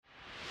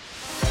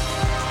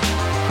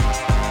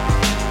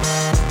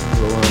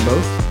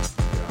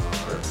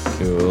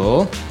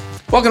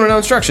Welcome to No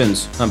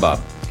Instructions. I'm Bob.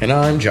 And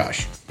I'm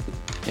Josh.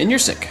 And you're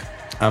sick.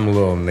 I'm a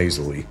little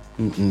nasally.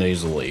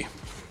 Nasally.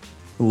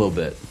 A little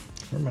bit.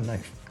 Where's my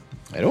knife?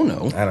 I don't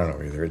know. I don't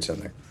know either. It's in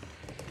there.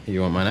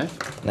 You want my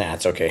knife? Nah,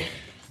 it's okay.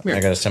 Here.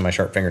 I gotta send my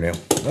sharp fingernail.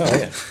 Oh,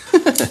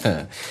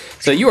 yeah.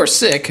 So you are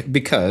sick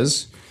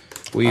because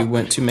we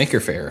went to Maker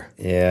Faire.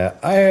 Yeah,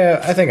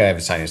 I think I have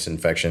a sinus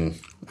infection.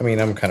 I mean,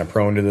 I'm kind of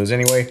prone to those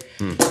anyway.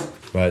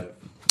 But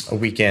a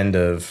weekend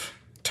of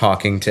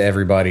talking to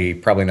everybody,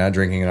 probably not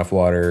drinking enough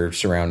water,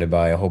 surrounded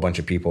by a whole bunch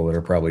of people that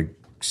are probably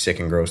sick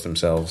and gross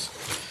themselves.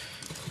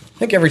 I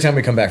think every time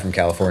we come back from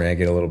California, I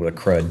get a little bit of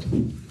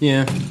crud.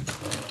 Yeah.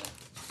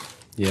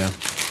 Yeah.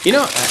 You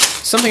know,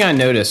 something I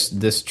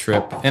noticed this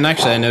trip, and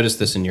actually I noticed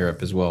this in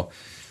Europe as well.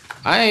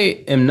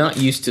 I am not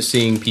used to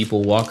seeing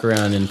people walk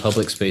around in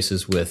public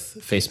spaces with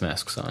face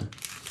masks on.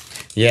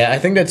 Yeah, I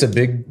think that's a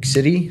big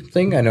city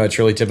thing. I know it's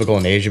really typical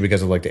in Asia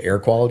because of like the air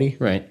quality.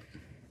 Right.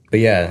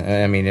 But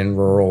yeah, I mean, in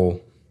rural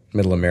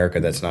Middle America,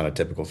 that's not a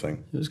typical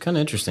thing. It was kind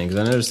of interesting because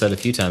I noticed that a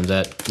few times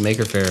at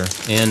Maker Faire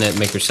and at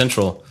Maker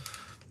Central.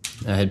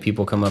 I had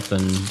people come up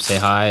and say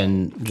hi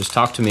and just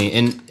talk to me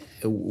and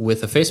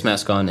with a face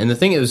mask on. And the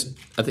thing is,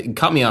 I think it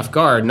caught me off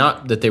guard,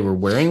 not that they were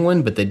wearing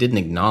one, but they didn't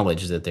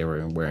acknowledge that they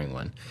were wearing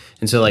one.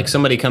 And so like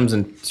somebody comes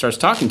and starts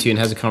talking to you and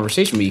has a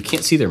conversation, but you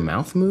can't see their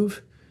mouth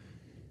move.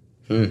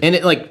 And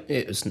it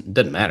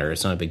doesn't matter.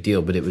 It's not a big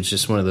deal, but it was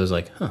just one of those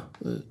like,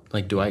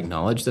 like, do I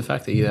acknowledge the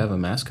fact that you have a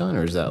mask on,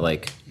 or is that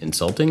like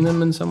insulting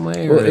them in some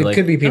way? Or Well, it like,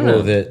 could be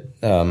people that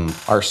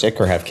are sick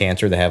or have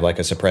cancer that have like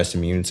a suppressed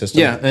immune system.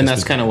 Yeah, and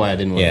that's kind of why I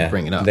didn't want to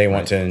bring it up. They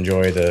want to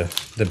enjoy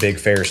the big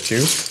fairs too,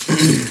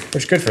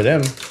 which is good for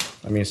them.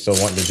 I mean, still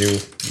wanting to do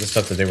the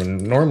stuff that they would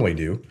normally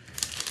do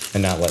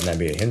and not letting that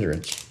be a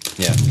hindrance.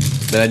 Yeah,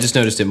 but I just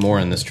noticed it more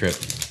on this trip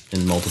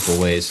in multiple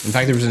ways. In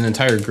fact, there was an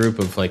entire group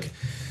of like,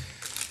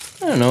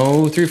 I don't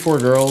know, 3 or 4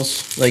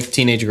 girls, like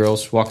teenage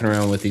girls, walking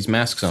around with these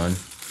masks on.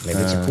 Maybe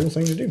it's a cool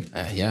thing to do.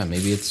 Yeah,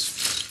 maybe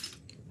it's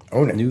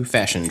Own a it. new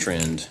fashion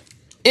trend.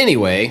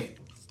 Anyway,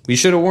 we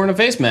should have worn a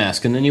face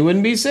mask and then you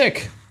wouldn't be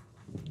sick.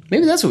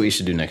 Maybe that's what we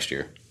should do next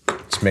year.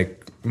 Let's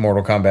make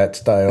Mortal Kombat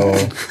style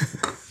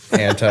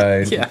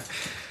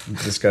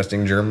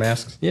disgusting germ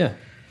masks. Yeah.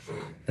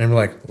 And I'm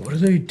like, what are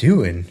they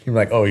doing? You're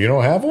like, oh, you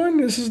don't have one?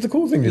 This is the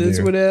cool thing to do.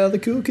 That's what the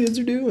cool kids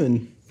are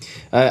doing.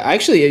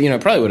 Actually,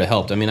 it probably would have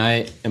helped. I mean,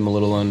 I am a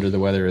little under the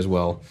weather as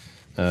well.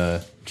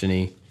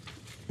 Jenny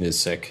is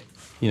sick.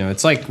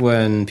 It's like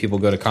when people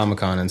go to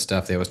Comic-Con and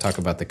stuff, they always talk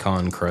about the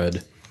con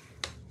crud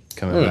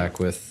coming back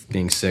with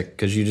being sick.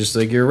 Because you just,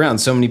 you're around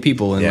so many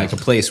people in, like, a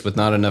place with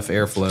not enough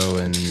airflow,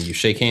 and you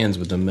shake hands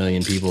with a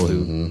million people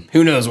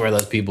who knows where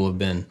those people have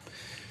been.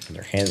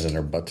 Their hands in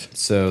their butts.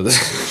 So,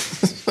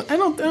 I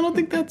don't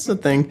think that's a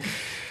thing.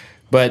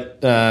 But,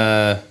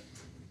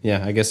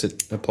 yeah, I guess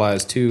it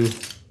applies to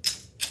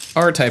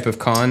our type of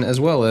con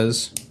as well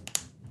as,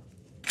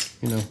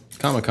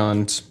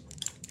 Comic-Cons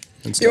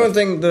and stuff. The one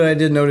thing that I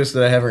did notice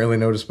that I haven't really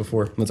noticed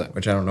before. What's that?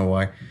 Which I don't know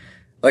why.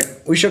 Like,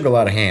 we shook a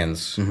lot of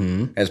hands,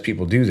 as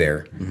people do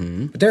there.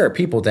 But there are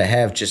people that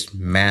have just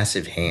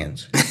massive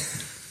hands.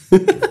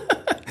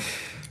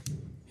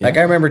 Like,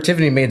 I remember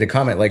Tiffany made the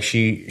comment, like,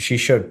 she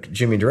shook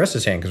Jimmy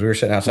DeRessa's hand because we were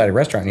sitting outside a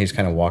restaurant and he's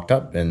kind of walked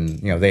up and,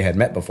 they had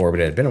met before, but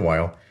it had been a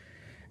while.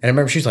 And I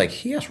remember she's like,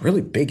 he has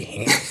really big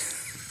hands.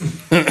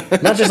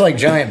 Not just like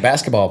giant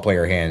basketball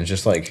player hands,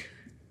 just like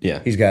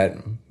he's got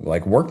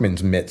like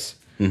workman's mitts.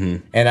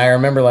 And I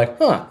remember like,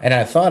 and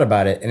I thought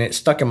about it and it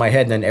stuck in my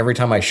head. And then every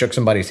time I shook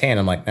somebody's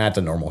hand, I'm like, that's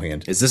a normal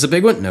hand. Is this a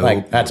big one? No.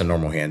 Like, that's a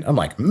normal hand. I'm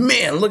like,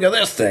 man, look at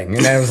this thing.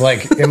 And I was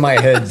like in my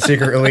head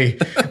secretly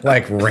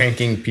like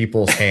ranking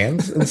people's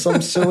hands in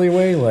some silly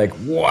way. Like,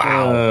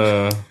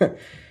 wow.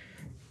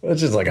 That's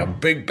just like a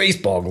big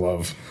baseball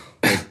glove.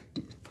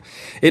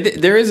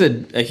 There is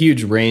a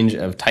huge range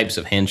of types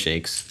of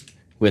handshakes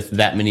with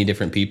that many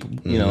different people.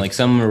 Like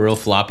some are real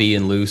floppy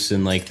and loose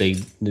and like they're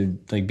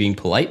like being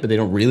polite, but they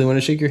don't really want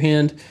to shake your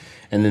hand.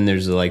 And then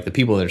there's like the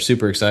people that are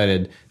super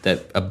excited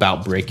that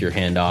about break your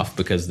hand off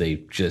because they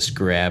just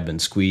grab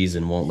and squeeze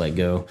and won't let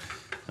go.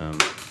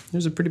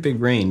 There's a pretty big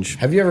range.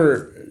 Have you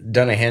ever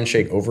done a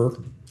handshake over?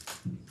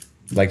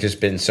 Like just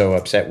been so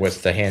upset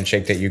with the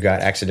handshake that you got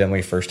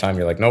accidentally first time,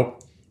 you're like,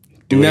 nope,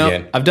 do it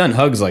again. I've done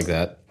hugs like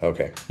that.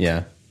 Okay.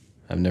 Yeah.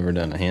 I've never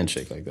done a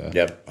handshake like that.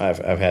 Yep,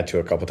 I've had to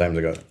a couple times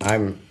ago.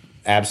 I'm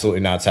absolutely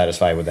not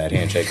satisfied with that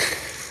handshake.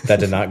 That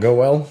did not go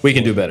well. We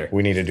can do better.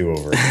 We need to do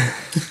over.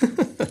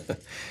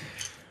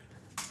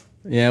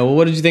 Yeah, well,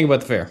 what did you think about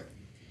the fair?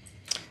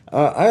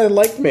 I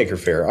liked Maker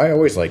Faire. I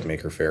always liked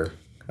Maker Faire.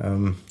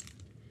 It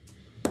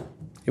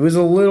was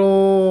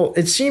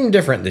it seemed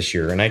different this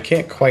year, and I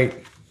can't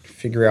quite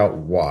figure out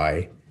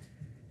why.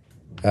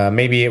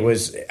 Maybe it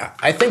was,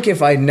 I think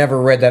if I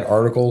never read that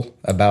article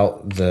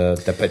about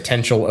the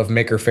potential of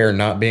Maker Faire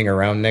not being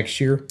around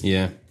next year,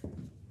 it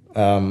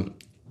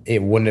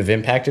wouldn't have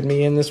impacted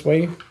me in this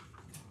way.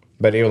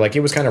 But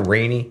it was kind of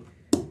rainy.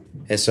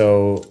 And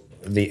so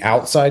the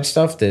outside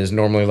stuff that is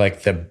normally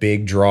like the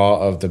big draw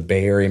of the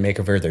Bay Area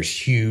Maker Faire,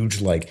 there's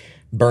huge like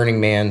Burning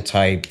Man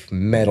type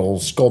metal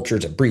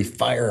sculptures that breathe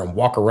fire and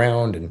walk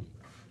around, and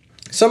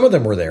some of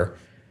them were there,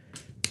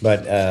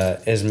 but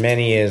as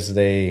many as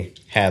they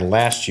had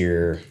last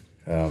year,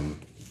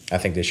 I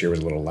think this year was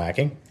a little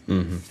lacking.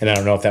 Mm-hmm. And I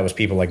don't know if that was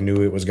people like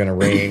knew it was going to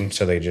rain,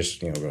 so they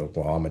just go,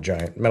 well, I'm a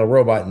giant metal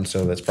robot, and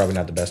so that's probably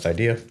not the best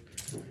idea.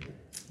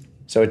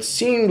 So it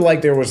seemed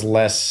like there was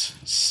less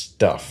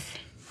stuff.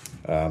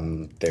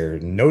 There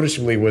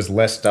noticeably was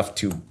less stuff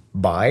to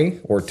buy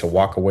or to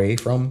walk away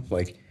from,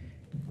 like,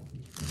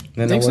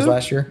 than there was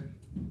last year.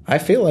 I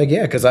feel like,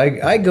 yeah, because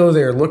I go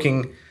there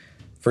looking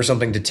for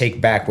something to take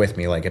back with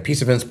me, like a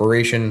piece of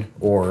inspiration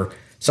or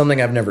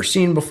something I've never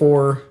seen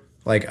before.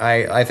 Like,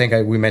 I think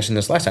we mentioned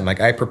this last time.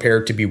 Like, I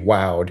prepare to be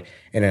wowed,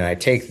 and then I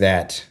take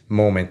that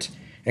moment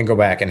and go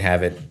back and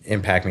have it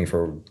impact me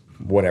for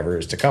whatever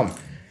is to come.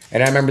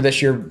 And I remember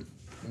this year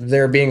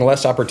there being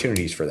less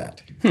opportunities for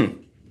that.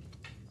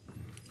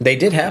 They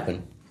did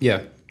happen.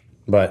 Yeah.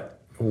 But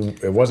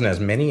it wasn't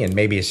as many, and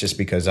maybe it's just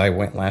because I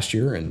went last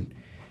year and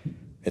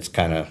it's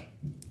kind of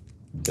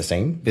the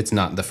same. It's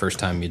not the first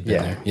time you'd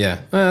been there.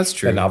 Yeah. Well, that's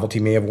true. The novelty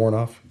may have worn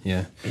off.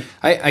 Yeah.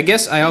 I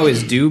guess I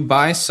always do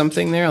buy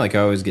something there. Like, I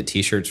always get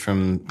T-shirts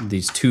from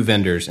these two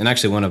vendors. And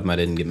actually, one of them I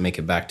didn't make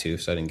it back to,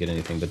 so I didn't get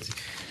anything. But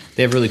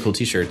they have really cool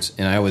T-shirts,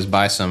 and I always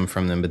buy some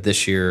from them. But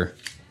this year,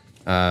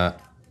 well,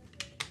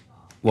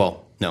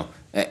 no.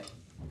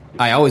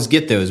 I always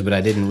get those, but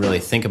I didn't really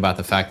think about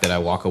the fact that I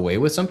walk away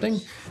with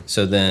something.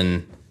 So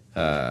then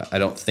I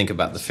don't think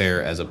about the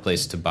fair as a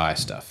place to buy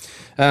stuff.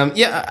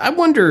 Yeah, I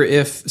wonder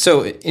if...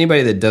 So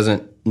anybody that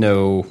doesn't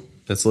know,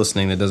 that's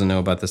listening, that doesn't know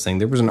about this thing,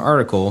 there was an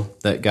article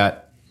that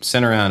got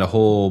sent around a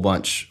whole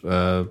bunch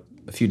a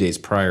few days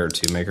prior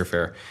to Maker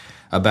Faire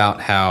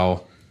about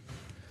how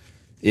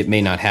it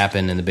may not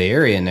happen in the Bay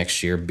Area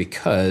next year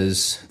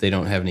because they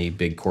don't have any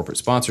big corporate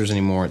sponsors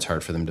anymore. It's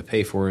hard for them to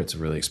pay for it. It's a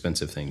really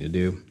expensive thing to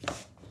do.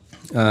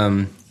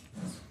 And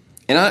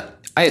I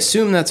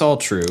assume that's all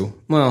true.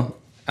 Well,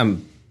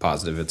 I'm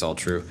positive it's all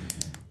true.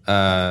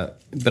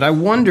 But I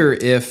wonder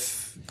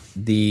if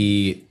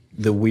the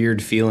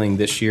weird feeling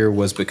this year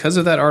was because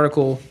of that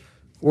article,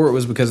 or it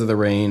was because of the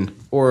rain,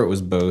 or it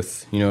was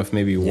both. If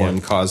maybe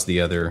one caused the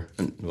other.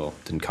 Well,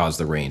 didn't cause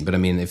the rain, but I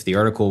mean, if the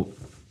article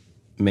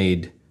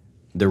made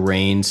the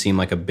rain seem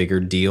like a bigger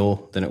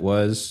deal than it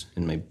was,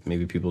 and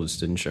maybe people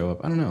just didn't show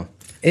up. I don't know.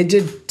 It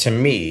did to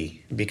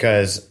me,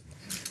 because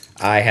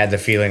I had the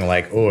feeling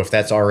like, oh, if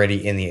that's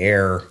already in the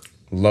air,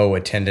 low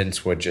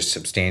attendance would just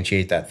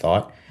substantiate that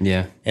thought.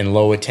 Yeah. And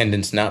low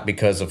attendance not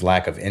because of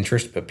lack of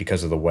interest, but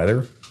because of the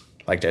weather.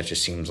 Like, that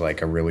just seems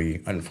like a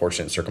really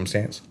unfortunate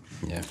circumstance.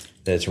 Yeah.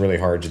 That it's really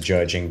hard to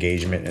judge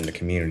engagement in the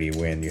community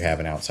when you have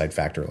an outside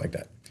factor like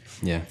that.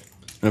 Yeah.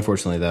 And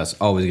unfortunately, that's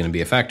always going to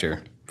be a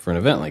factor for an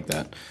event like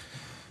that.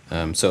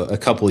 So a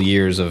couple of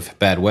years of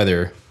bad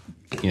weather,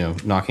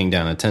 knocking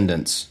down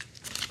attendance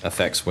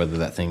affects whether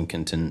that thing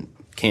can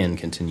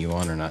continue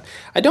on or not.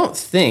 I don't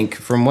think,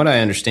 from what I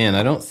understand,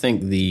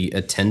 the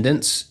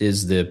attendance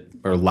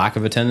or lack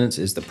of attendance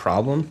is the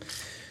problem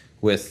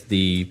with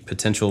the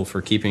potential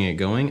for keeping it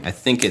going. I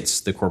think it's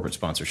the corporate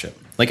sponsorship.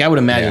 Like, I would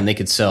imagine they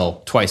could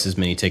sell twice as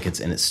many tickets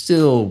and it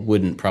still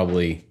wouldn't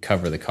probably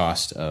cover the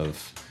cost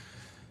of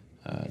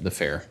the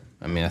fair.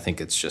 I mean, I think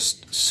it's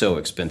just so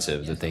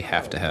expensive that they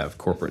have to have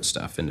corporate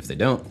stuff. And if they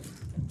don't,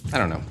 I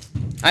don't know.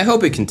 I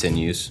hope it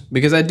continues,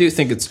 because I do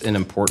think it's an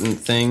important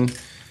thing.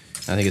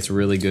 I think it's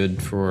really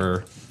good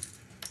for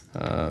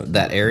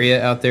that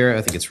area out there.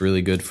 I think it's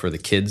really good for the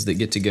kids that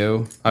get to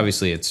go.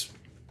 Obviously, it's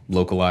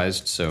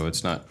localized, so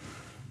it's not,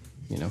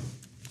 it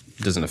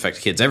doesn't affect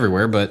kids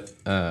everywhere, but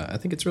I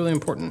think it's really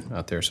important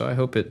out there. So I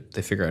hope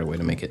they figure out a way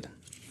to make it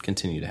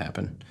continue to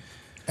happen.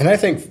 And I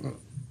think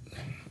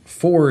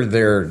for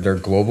their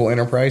global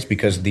enterprise,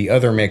 because the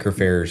other Maker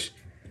Fairs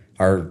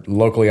are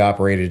locally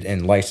operated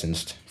and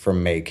licensed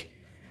from Make,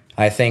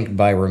 I think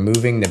by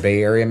removing the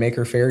Bay Area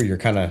Maker Faire,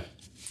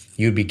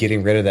 you'd be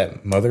getting rid of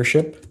that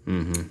mothership.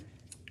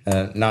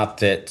 Mm-hmm. Not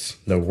that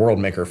the World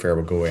Maker Faire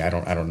would go away. I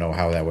don't know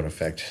how that would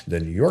affect the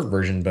New York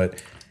version,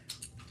 but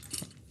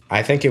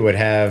I think it would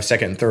have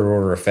second and third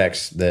order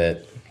effects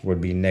that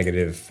would be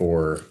negative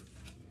for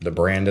the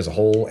brand as a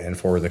whole and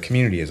for the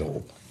community as a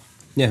whole.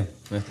 Yeah,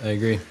 I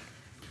agree.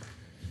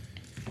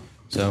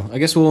 So I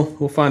guess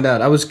we'll find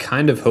out. I was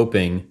kind of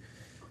hoping,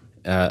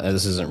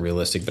 this isn't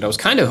realistic, but I was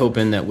kind of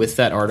hoping that with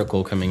that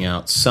article coming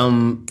out,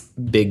 some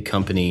big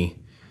company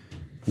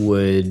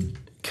would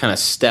kind of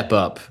step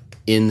up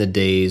in the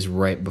days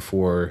right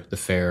before the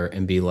fair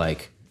and be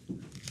like,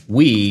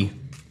 we,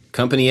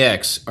 Company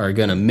X, are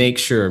going to make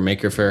sure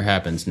Maker Faire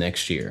happens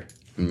next year.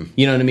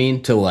 You know what I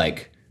mean?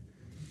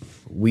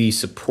 We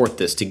support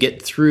this to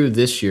get through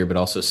this year, but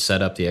also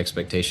set up the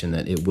expectation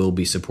that it will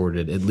be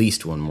supported at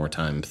least one more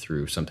time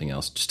through something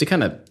else, just to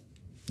kind of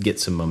get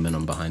some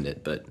momentum behind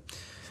it. But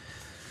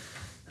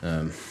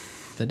that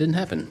didn't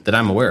happen, that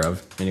I'm aware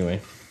of.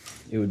 Anyway,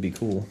 it would be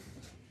cool.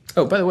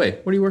 Oh, by the way,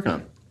 what are you working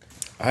on?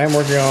 I'm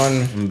working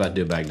on... I'm about to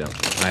do a bag dump.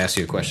 I asked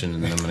you a question,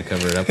 and then I'm going to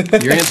cover it up.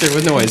 Your answer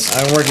with noise.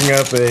 I'm working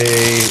up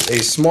a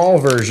small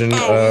version of...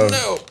 Oh,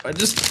 no.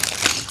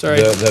 Sorry.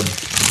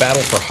 the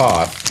Battle for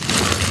Hoth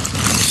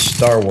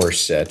Star Wars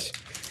set,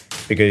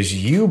 because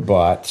you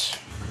bought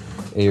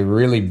a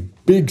really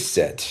big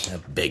set. A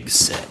big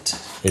set.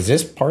 Is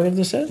this part of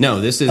the set?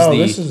 No, this is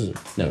this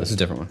is a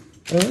different one.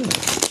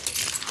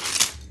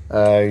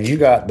 You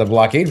got the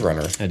Blockade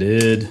Runner. I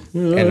did.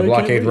 And the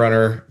Blockade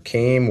Runner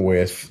came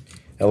with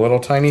a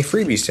little tiny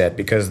freebie set,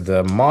 because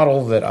the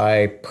model that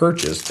I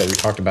purchased that we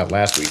talked about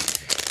last week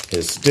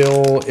is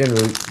still en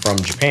route from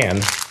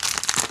Japan.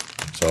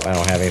 So I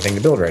don't have anything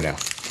to build right now.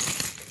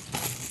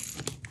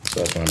 So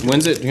that's what I'm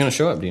When's it going to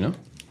show up? Do you know?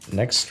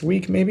 next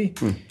week, maybe?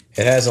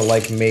 It has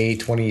a May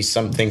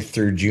 20-something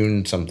through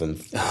June something.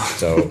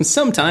 So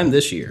Sometime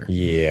this year.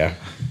 yeah,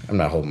 I'm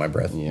not holding my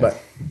breath. Yeah.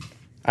 But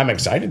I'm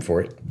excited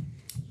for it.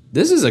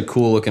 This is a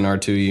cool looking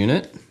R2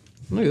 unit.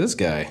 Look at this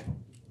guy.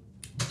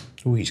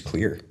 Ooh, he's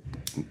clear.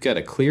 Got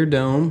a clear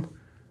dome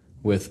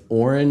with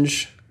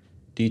orange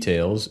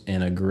details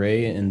and a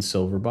gray and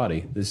silver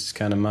body. This is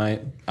kind of my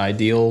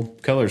ideal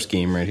color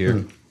scheme right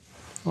here.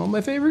 All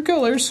my favorite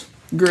colors.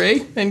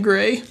 Gray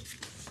and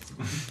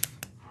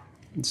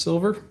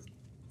silver.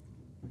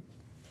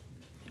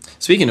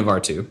 Speaking of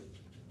R2,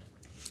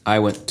 I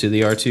went to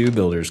the R2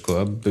 Builders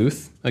Club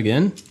booth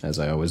again, as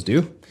I always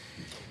do.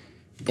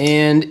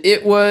 And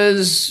it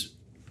was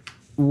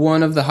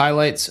one of the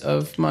highlights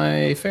of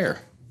my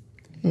fair.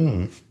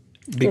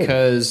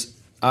 Because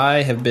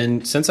I have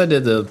been, since I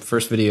did the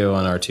first video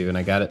on R2 and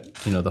I got it,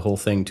 the whole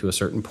thing to a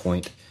certain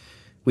point,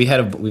 we've had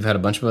a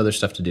bunch of other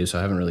stuff to do, so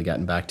I haven't really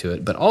gotten back to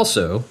it. But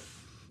also,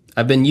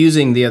 I've been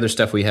using the other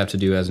stuff we have to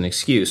do as an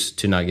excuse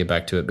to not get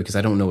back to it, because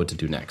I don't know what to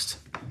do next.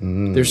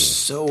 There's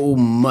so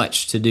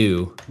much to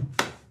do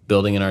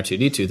building an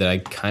R2-D2 that I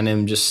kind of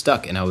am just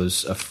stuck, and I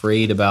was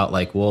afraid about,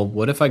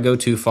 what if I go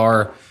too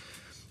far?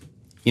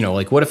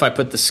 What if I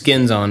put the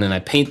skins on and I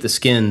paint the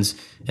skins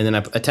and then I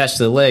attach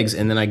to the legs,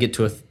 and then I get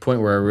to a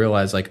point where I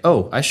realize,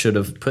 I should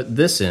have put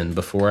this in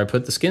before I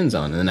put the skins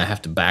on, and then I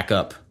have to back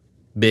up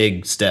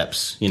big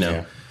steps,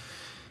 Yeah.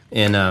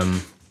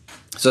 And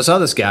so I saw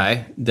this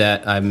guy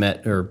that I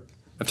met, or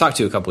I've talked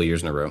to a couple of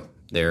years in a row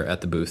there at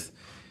the booth,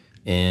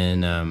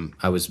 and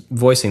I was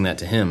voicing that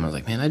to him. I was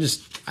like, man,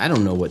 I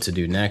don't know what to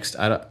do next.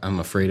 I'm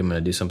afraid I'm going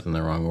to do something in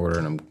the wrong order,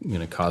 and I'm going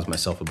to cause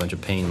myself a bunch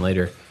of pain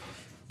later.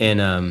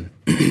 And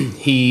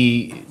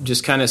he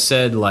just kind of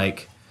said,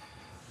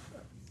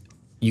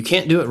 you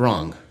can't do it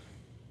wrong.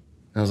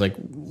 And I was like,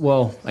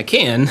 well, I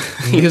can.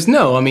 He goes,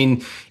 no,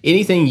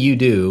 anything you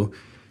do,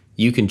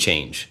 you can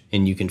change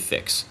and you can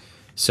fix.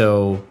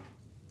 So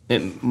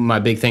my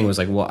big thing was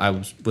I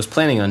was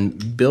planning on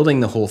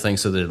building the whole thing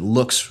so that it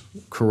looks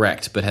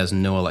correct but has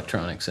no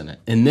electronics in it,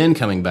 and then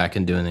coming back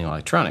and doing the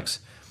electronics.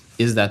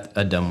 Is that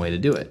a dumb way to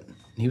do it?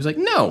 And he was like,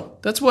 no,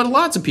 that's what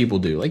lots of people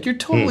do. You're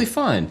totally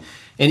fine.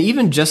 And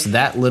even just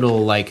that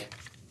little,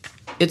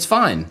 it's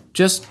fine.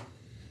 Just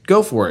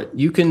go for it.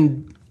 You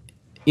can,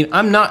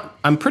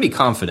 I'm pretty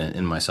confident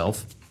in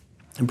myself.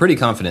 I'm pretty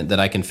confident that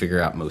I can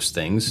figure out most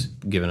things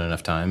given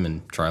enough time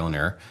and trial and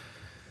error.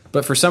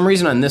 But for some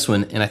reason on this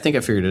one, and I think I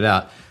figured it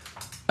out,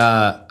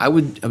 I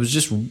was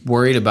just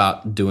worried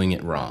about doing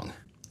it wrong.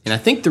 And I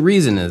think the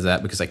reason is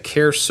that because I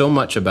care so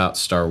much about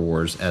Star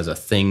Wars as a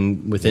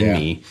thing within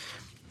me,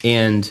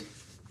 and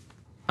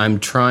I'm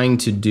trying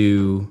to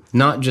do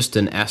not just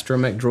an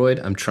astromech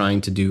droid, I'm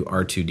trying to do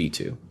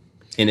R2-D2.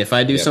 And if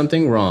I do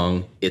something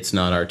wrong, it's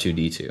not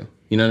R2-D2.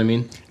 You know what I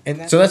mean?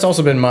 And so that's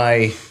also been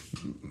my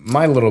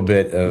little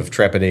bit of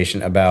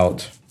trepidation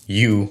about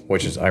you,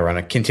 which is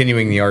ironic,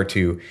 continuing the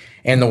R2,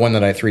 and the one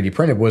that I 3D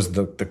printed was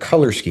the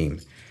color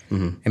scheme.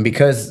 And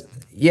because,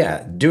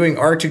 doing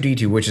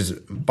R2-D2, which is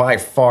by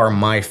far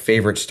my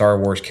favorite Star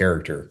Wars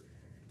character,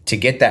 to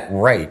get that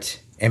right,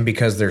 and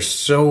because there's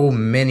so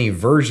many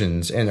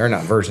versions, or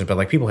not versions,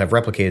 but people have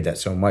replicated that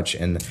so much,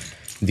 and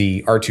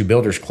the R2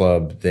 Builders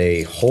Club,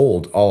 they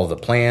hold all of the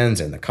plans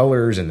and the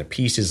colors and the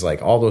pieces,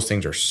 all those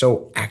things are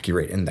so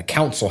accurate, and the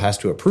council has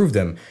to approve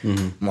them.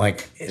 I'm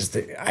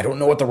I don't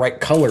know what the right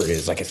color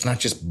is. It's not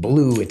just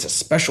blue, it's a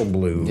special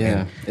blue. Yeah,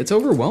 and it's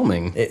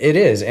overwhelming. It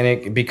is, and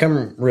it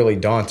become really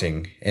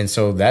daunting. And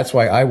so that's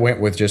why I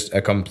went with just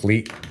a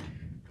complete,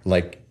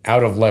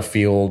 out of left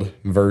field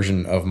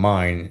version of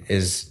mine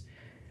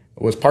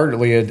was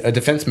partly a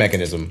defense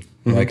mechanism.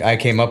 I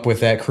came up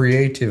with that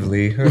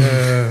creatively.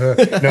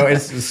 No,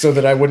 it's so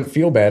that I wouldn't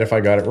feel bad if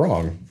I got it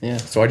wrong. Yeah.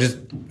 So I just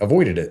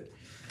avoided it.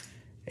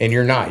 And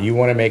you're not. You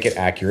want to make it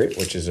accurate,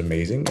 which is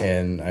amazing.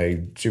 And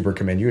I super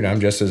commend you. And I'm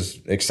just as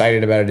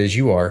excited about it as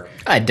you are.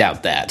 I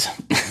doubt that.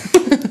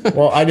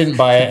 Well, I didn't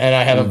buy it, and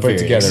I haven't put it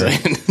together.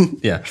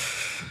 Yeah.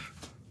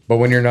 But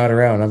when you're not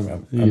around, I'm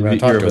going to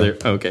talk to there. you.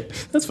 Okay,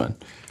 that's fine.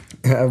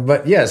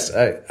 But yes,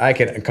 I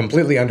can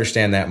completely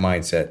understand that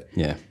mindset.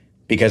 Yeah.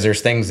 Because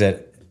there's things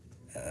that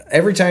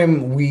every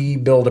time we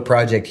build a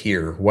project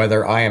here,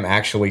 whether I am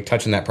actually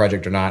touching that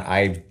project or not,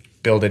 I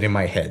build it in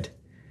my head.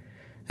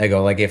 I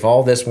go, if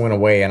all this went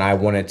away and I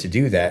wanted to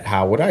do that,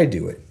 how would I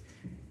do it?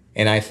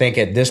 And I think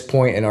at this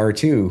point in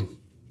R2,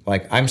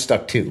 I'm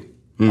stuck too.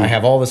 I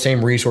have all the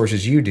same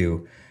resources you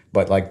do,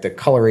 but the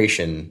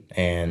coloration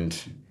and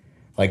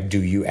Like,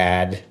 do you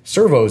add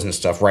servos and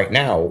stuff right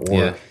now, or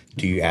Yeah.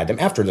 do you add them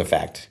after the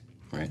fact?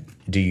 Right.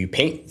 Do you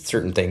paint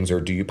certain things,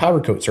 or do you powder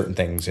coat certain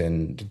things?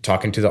 And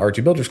talking to the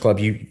R2 Builders Club,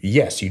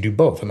 yes, you do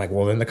both. I'm like,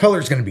 well, then the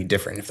color's going to be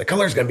different. If the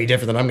color's going to be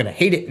different, then I'm going to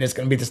hate it, and it's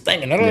going to be this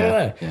thing. And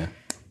Yeah.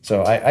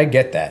 So I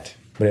get that.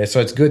 But so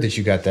it's good that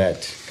you got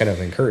that kind of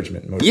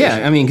encouragement. Motivation.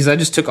 Yeah, I mean, because I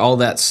just took all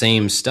that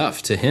same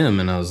stuff to him,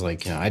 and I was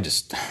like, I'm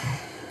just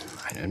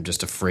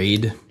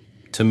afraid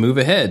to move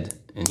ahead.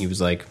 And he was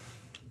like,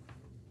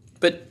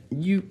 but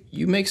you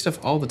make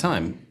stuff all the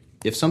time.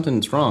 If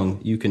something's wrong,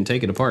 you can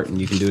take it apart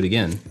and you can do it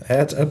again.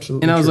 That's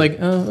absolutely And I was true. like,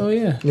 oh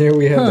yeah. Yeah,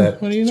 we have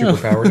that what do you know?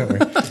 superpower, don't we?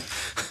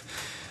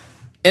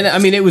 And I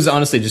mean, it was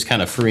honestly just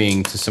kind of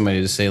freeing to somebody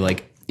to say,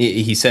 like,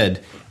 he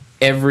said,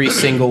 every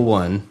single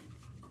one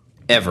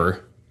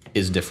ever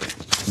is different.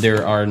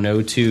 There are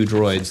no two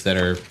droids that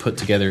are put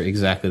together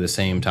exactly the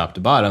same top to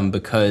bottom,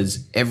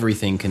 because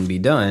everything can be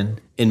done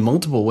in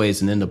multiple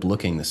ways and end up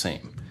looking the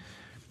same.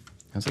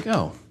 I was like,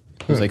 oh.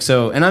 I was like,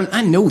 so, and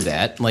I know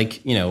that,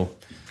 like,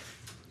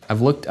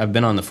 I've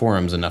been on the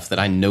forums enough that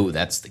I know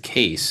that's the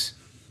case,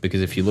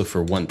 because if you look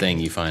for one thing,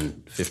 you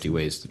find 50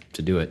 ways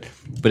to do it.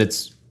 But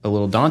it's a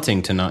little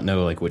daunting to not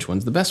know, like, which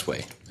one's the best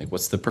way. Like,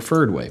 what's the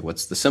preferred way?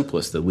 What's the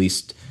simplest, the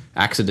least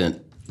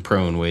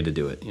accident-prone way to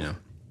do it,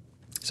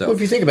 So, Well,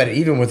 if you think about it,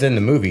 even within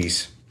the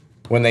movies,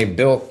 when they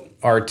built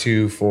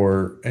R2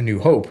 for A New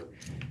Hope,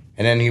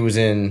 and then he was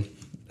in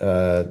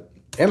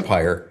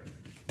Empire,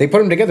 they put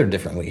them together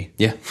differently.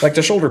 Yeah. Like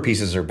the shoulder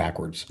pieces are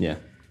backwards. yeah.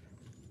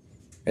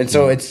 And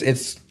so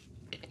it's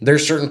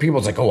there's certain people,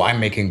 it's like, oh, I'm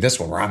making this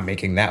one or I'm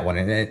making that one.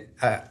 And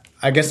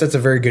I guess that's a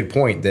very good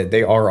point, that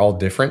they are all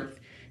different.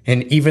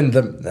 And even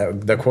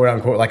the quote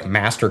unquote like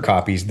master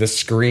copies, the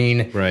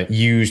screen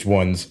used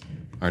ones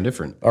Are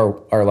different.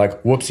 are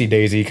like whoopsie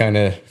daisy kind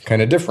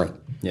of different.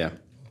 Yeah.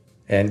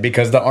 And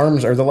because the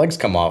arms or the legs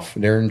come off,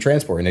 they're in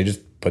transport, and they just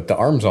put the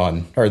arms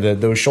on or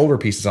those shoulder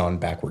pieces on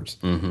backwards.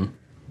 Mm-hmm.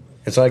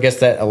 And so I guess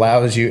that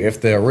allows you,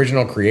 if the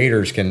original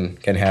creators can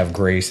have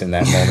grace in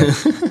that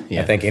moment,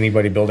 Yeah. I think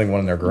anybody building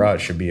one in their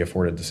garage should be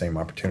afforded the same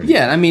opportunity.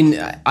 Yeah, I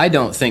mean, I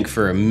don't think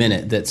for a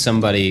minute that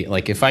somebody,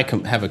 like, if I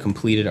have a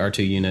completed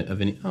R2 unit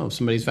of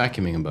somebody's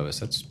vacuuming above us.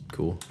 That's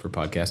cool for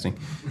podcasting.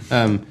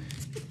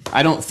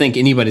 I don't think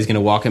anybody's going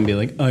to walk and be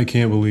like, I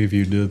can't believe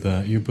you did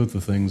that. You put the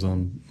things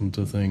on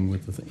the thing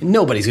with the thing.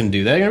 Nobody's going to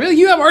do that. They're going to be like,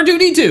 you have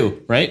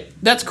R2-D2, right?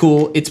 That's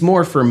cool. It's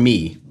more for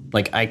me.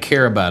 Like, I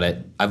care about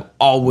it. I've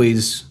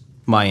always,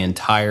 my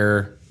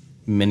entire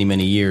many,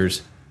 many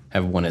years,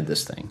 have wanted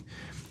this thing.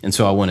 And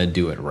so I want to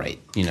do it right,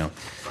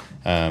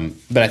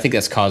 But I think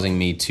that's causing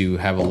me to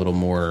have a little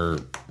more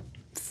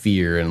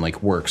fear and,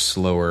 like, work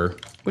slower.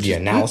 The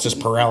analysis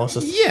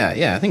paralysis.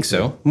 Yeah, I think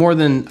so. More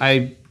than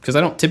because I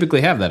don't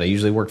typically have that. I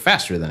usually work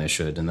faster than I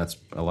should, and that's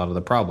a lot of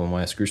the problem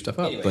why I screw stuff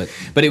up. Anyway.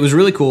 But it was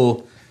really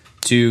cool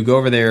to go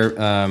over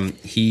there.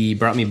 He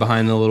brought me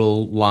behind the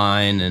little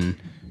line and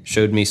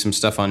showed me some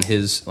stuff on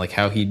his, like,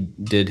 how he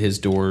did his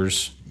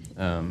doors.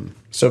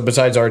 So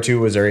besides R2,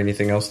 was there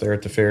anything else there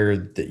at the fair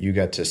that you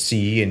got to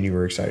see and you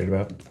were excited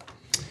about?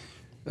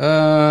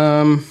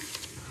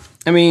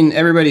 I mean,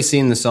 everybody's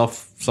seen the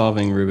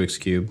self-solving Rubik's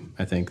Cube.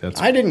 I think that's.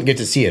 I didn't get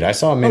to see it. I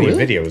saw many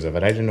really? videos of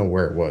it. I didn't know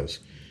where it was.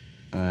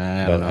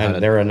 I don't know. How And to,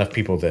 there were enough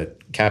people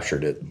that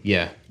captured it.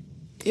 yeah,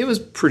 it was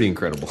pretty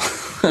incredible.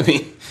 I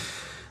mean,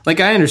 like,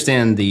 I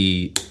understand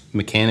the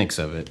mechanics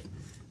of it,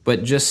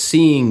 but just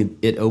seeing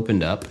it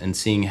opened up and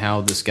seeing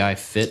how this guy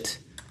fit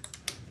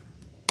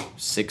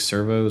 6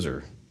 servos,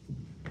 or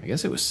I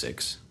guess it was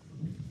 6,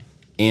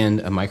 and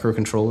a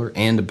microcontroller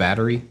and a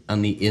battery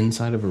on the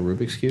inside of a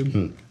Rubik's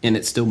Cube, and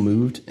it still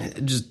moved.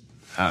 It just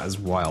it was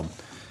wild.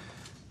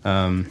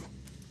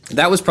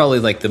 That was probably,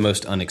 like, the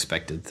most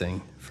unexpected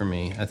thing for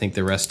me. I think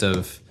the rest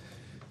of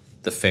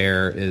the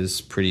fair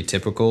is pretty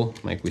typical.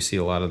 Like, we see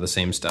a lot of the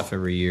same stuff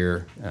every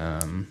year,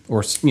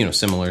 or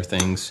similar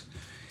things.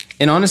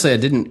 And honestly,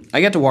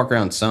 I got to walk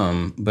around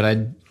some, but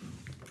I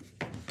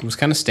was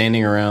kind of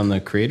standing around the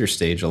creator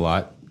stage a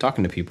lot,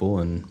 talking to people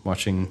and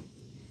watching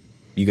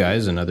you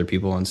guys and other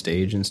people on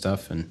stage and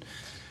stuff. And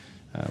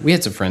we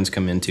had some friends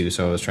come in too,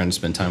 so I was trying to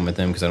spend time with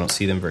them because I don't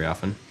see them very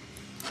often.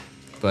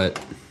 But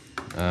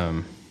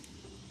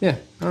yeah,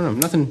 I don't know.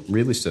 Nothing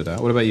really stood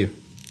out. What about you?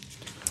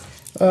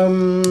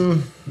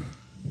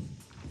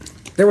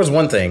 There was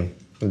one thing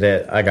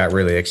that I got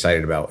really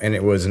excited about, and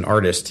it was an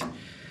artist.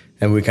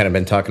 And we kind of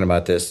been talking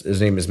about this.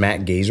 His name is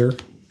Matt Gazer.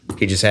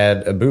 He just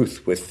had a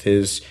booth with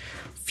his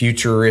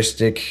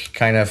futuristic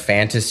kind of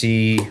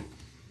fantasy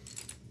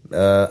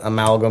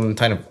amalgam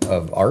kind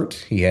of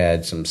art. He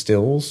had some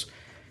stills.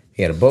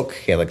 He had a book.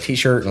 He had like a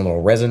t-shirt and a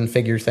little resin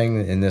figure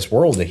thing in this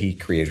world that he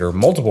created, or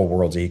multiple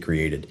worlds that he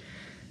created.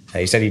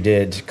 He said he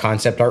did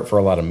concept art for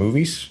a lot of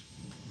movies,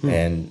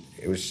 and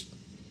it was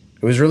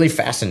really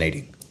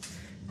fascinating.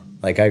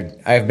 Like,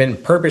 I've been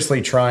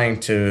purposely trying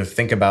to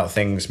think about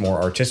things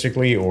more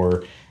artistically,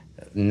 or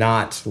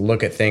not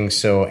look at things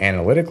so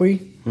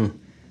analytically,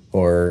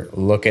 or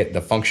look at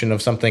the function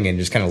of something and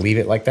just kind of leave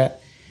it like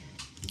that.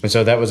 And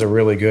so that was a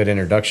really good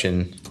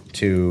introduction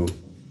to,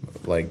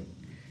 like,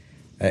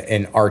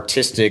 an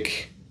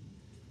artistic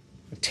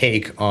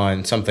take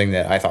on something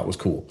that I thought was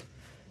cool.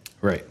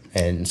 Right.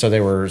 And so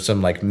there were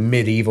some like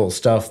medieval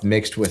stuff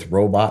mixed with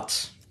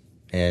robots.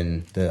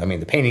 And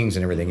the paintings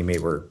and everything he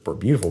made were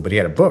beautiful, but he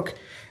had a book.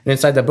 And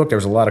inside that book, there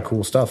was a lot of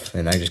cool stuff.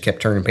 And I just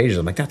kept turning pages.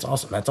 I'm like, that's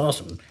awesome. That's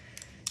awesome.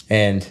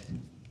 And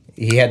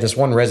he had this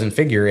one resin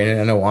figure. And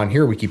I know on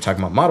here we keep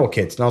talking about model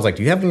kits. And I was like,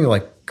 do you have any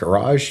like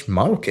garage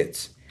model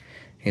kits?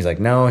 He's like,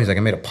 no. He's like,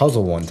 I made a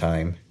puzzle one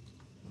time.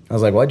 I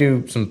was like, well, I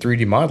do some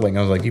 3D modeling.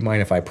 I was like, do you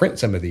mind if I print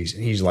some of these?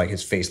 And he's like,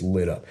 his face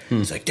lit up.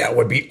 He's like, that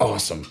would be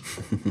awesome.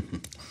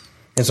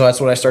 And so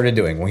that's what I started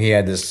doing. Well, he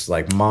had this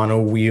like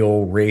mono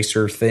wheel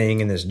racer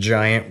thing in this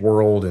giant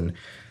world. And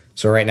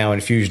so right now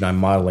in Fusion, I'm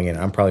modeling it.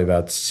 I'm probably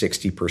about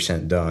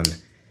 60% done.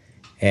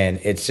 And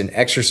it's an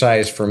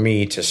exercise for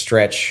me to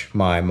stretch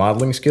my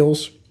modeling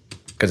skills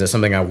because it's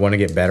something I want to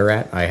get better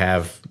at. I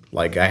have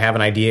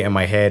an idea in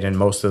my head, and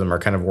most of them are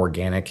kind of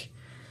organic,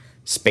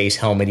 space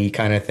helmet-y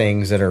kind of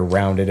things that are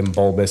rounded and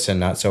bulbous and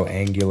not so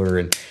angular.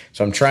 And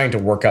so I'm trying to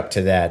work up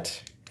to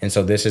that. And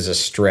so this is a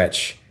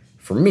stretch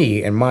for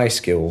me and my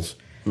skills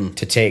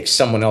to take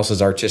someone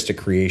else's artistic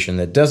creation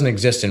that doesn't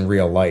exist in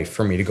real life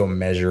for me to go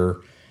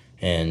measure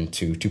and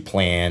to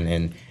plan.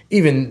 And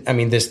even,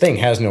 this thing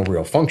has no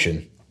real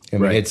function.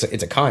 Right.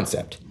 It's a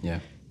concept. Yeah.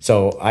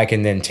 So I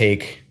can then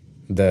take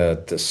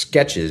the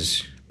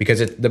sketches,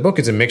 because the book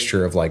is a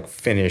mixture of like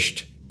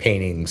finished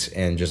paintings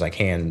and just like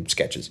hand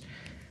sketches.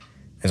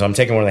 And so I'm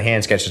taking one of the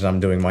hand sketches and I'm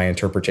doing my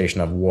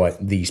interpretation of what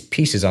these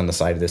pieces on the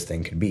side of this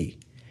thing could be.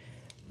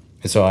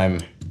 And so I'm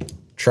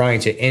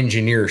trying to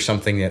engineer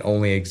something that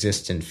only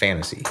exists in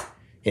fantasy,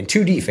 in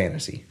 2D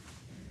fantasy.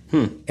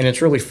 And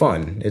it's really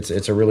fun.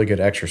 It's a really good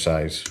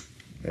exercise.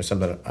 It's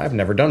something I've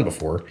never done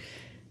before.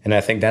 And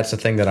I think that's the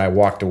thing that I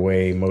walked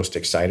away most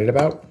excited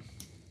about,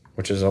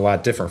 which is a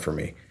lot different for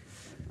me.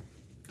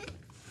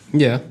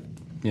 Yeah,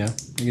 you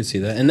can see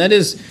that. And that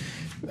is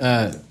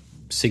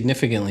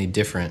significantly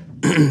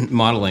different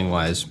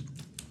modeling-wise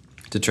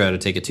to try to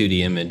take a 2D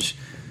image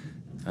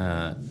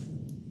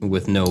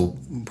with no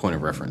point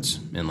of reference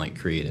and like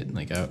create it.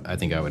 Like I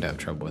think I would have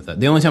trouble with that.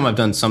 The only time I've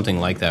done something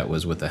like that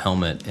was with a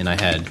helmet, and I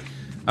had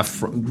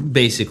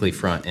basically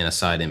front and a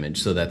side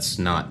image, so that's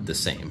not the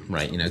same,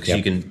 right? Because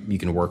you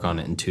can work on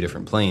it in two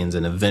different planes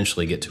and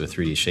eventually get to a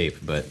 3D shape.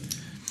 But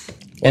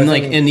and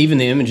even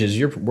the images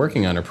you're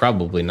working on are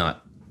probably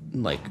not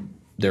like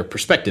they're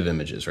perspective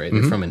images, right?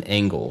 They're from an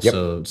angle,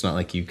 so it's not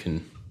like you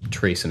can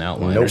trace an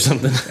outline or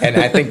something. And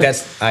I think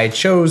I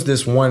chose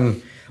this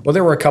one. Well,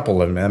 there were a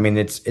couple of them.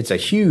 It's a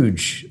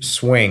huge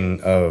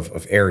swing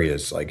of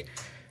areas. Like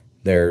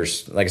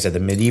there's, like I said, the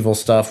medieval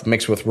stuff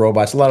mixed with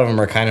robots. A lot of them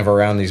are kind of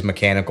around these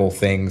mechanical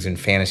things and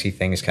fantasy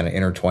things kind of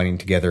intertwining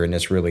together in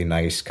this really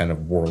nice kind of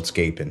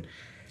worldscape.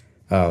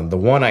 And the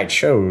one I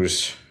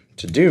chose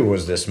to do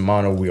was this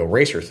mono wheel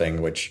racer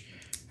thing, which,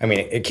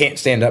 it can't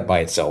stand up by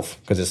itself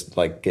because it's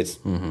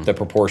the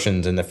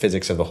proportions and the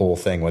physics of the whole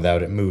thing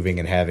without it moving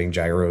and having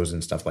gyros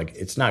and stuff. Like,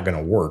 it's not going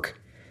to work.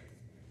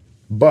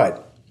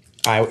 But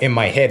in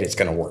my head, it's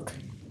going to work.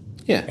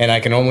 Yeah. And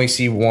I can only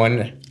see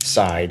one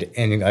side.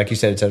 And like you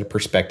said, it's at a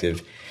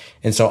perspective.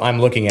 And so I'm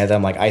looking at it,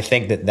 I'm like, I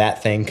think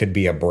that thing could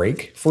be a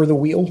brake for the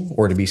wheel,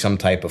 or to be some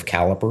type of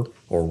caliper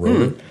or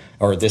rotor.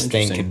 Or this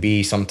thing could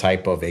be some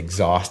type of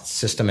exhaust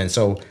system. And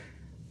so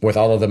with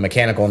all of the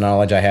mechanical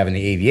knowledge I have and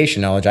the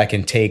aviation knowledge, I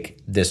can take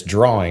this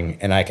drawing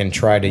and I can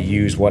try to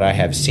use what I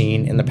have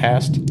seen in the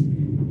past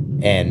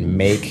and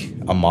make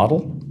a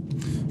model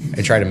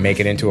and try to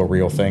make it into a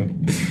real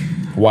thing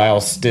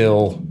while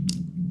still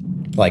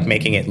like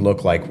making it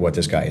look like what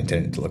this guy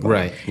intended to look like.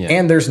 Right. Yeah.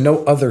 And there's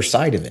no other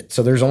side of it.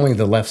 So there's only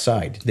the left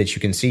side that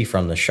you can see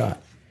from the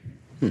shot.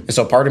 And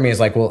so part of me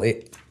is like, well,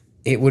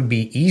 it would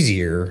be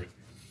easier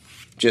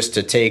just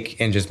to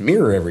take and just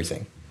mirror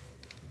everything.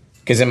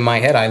 Because in my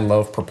head, I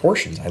love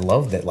proportions. I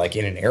love that, like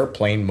in an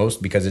airplane,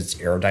 because it's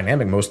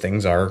aerodynamic, most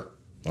things are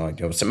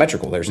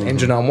symmetrical. There's an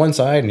engine on one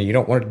side, and you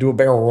don't want to do a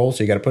barrel roll,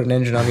 so you got to put an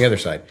engine on the other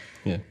side.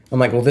 Yeah. I'm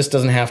like, well, this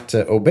doesn't have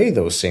to obey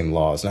those same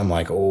laws. And I'm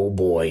like, oh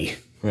boy,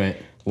 Right.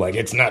 Like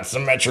it's not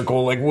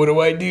symmetrical. Like, what do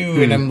I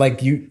do? And I'm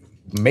like, you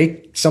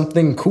make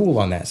something cool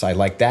on that side.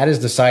 Like that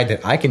is the side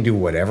that I can do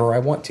whatever I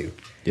want to.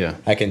 Yeah.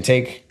 I can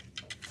take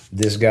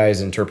this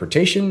guy's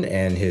interpretation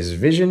and his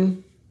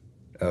vision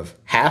of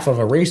half of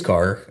a race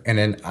car, and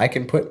then I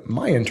can put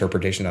my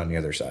interpretation on the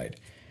other side.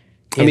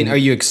 Are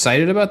you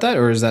excited about that,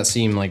 or does that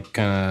seem like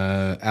kind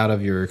of out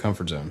of your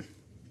comfort zone?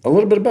 A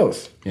little bit of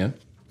both. Yeah.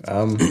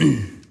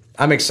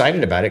 I'm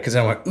excited about it because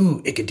I'm like,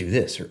 ooh, it could do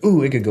this, or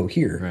ooh, it could go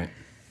here. Right.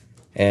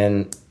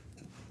 And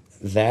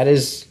that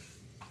is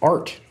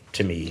art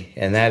to me,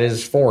 and that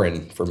is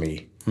foreign for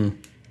me.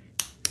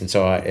 And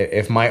so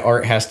if my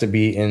art has to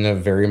be in a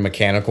very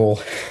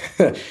mechanical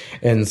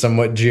and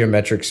somewhat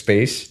geometric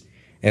space,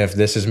 and if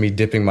this is me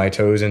dipping my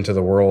toes into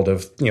the world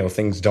of,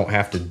 things don't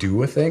have to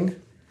do a thing,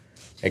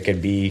 it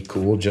could be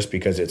cool just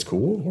because it's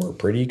cool, or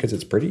pretty because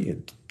it's pretty.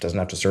 It doesn't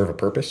have to serve a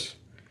purpose.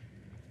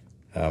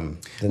 then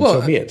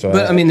so be it. So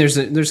but I mean,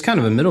 there's kind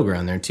of a middle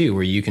ground there too,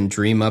 where you can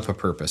dream up a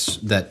purpose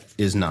that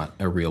is not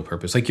a real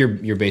purpose. Like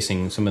you're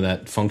basing some of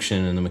that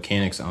function and the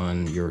mechanics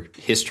on your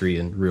history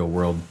and real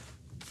world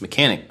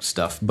mechanic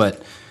stuff.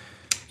 But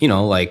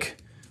like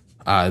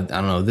I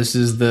don't know, this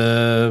is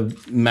the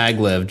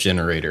maglev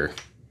generator.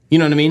 You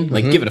know what I mean?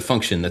 Like give it a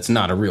function that's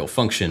not a real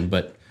function,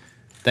 but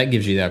that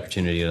gives you the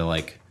opportunity to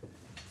like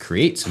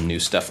create some new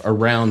stuff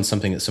around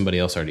something that somebody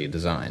else already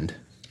designed,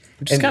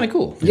 which is kind of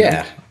cool.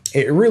 Yeah.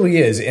 It really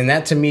is, and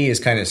that to me is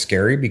kind of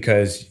scary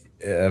because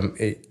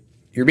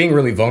you're being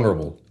really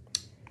vulnerable,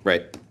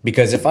 right?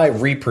 Because if I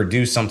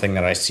reproduce something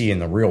that I see in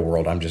the real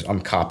world,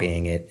 I'm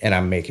copying it and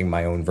I'm making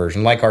my own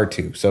version, like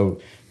R2. So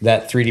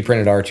that 3D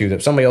printed R2,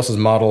 that somebody else's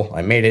model,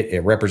 I made it. It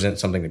represents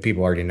something that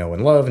people already know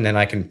and love, and then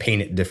I can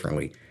paint it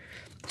differently.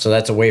 So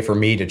that's a way for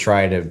me to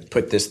try to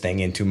put this thing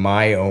into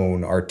my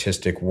own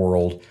artistic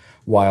world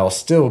while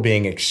still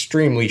being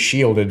extremely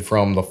shielded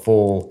from the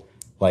full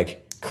like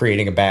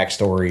creating a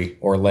backstory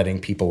or letting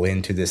people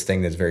into this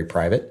thing that's very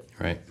private.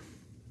 Right.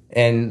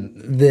 And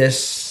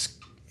this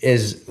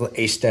is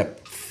a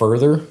step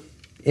further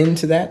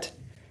into that.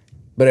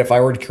 But if I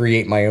were to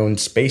create my own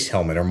space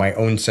helmet or my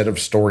own set of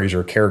stories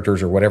or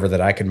characters or whatever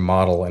that I could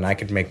model and I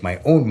could make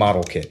my own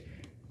model kit,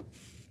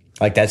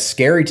 like that's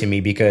scary to me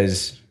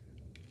because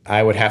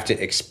I would have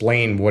to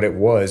explain what it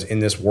was in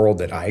this world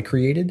that I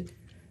created.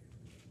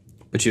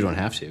 But you don't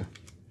have to.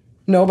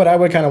 No, but I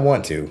would kind of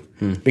want to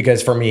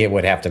because for me it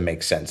would have to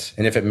make sense.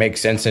 And if it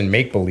makes sense in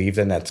make believe,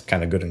 then that's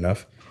kind of good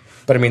enough.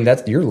 But I mean,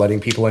 you're letting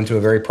people into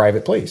a very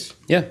private place.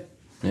 Yeah,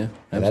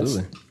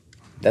 absolutely.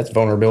 That's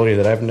vulnerability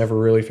that I've never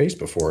really faced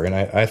before. And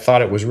I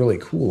thought it was really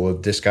cool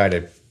of this guy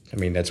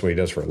that's what he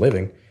does for a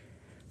living.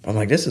 I'm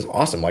like, this is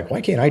awesome. Like,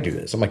 why can't I do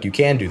this? I'm like, you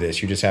can do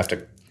this. You just have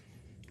to,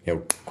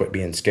 quit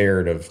being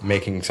scared of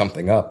making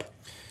something up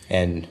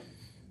and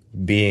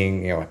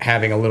being,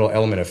 having a little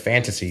element of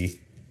fantasy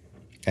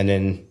and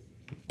then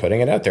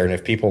putting it out there. And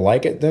if people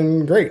like it,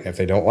 then great. And if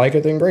they don't like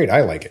it, then great.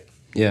 I like it.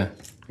 Yeah.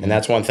 And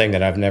that's one thing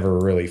that I've never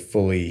really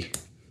fully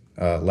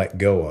let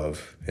go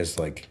of is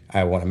like,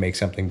 I want to make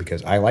something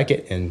because I like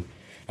it. And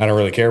I don't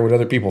really care what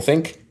other people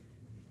think.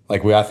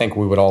 Like I think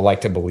we would all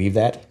like to believe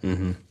that.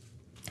 Mm-hmm.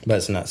 But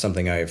it's not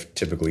something I've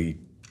typically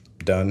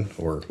done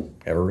or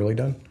ever really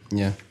done.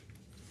 Yeah.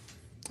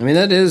 I mean,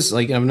 that is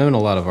like, I've known a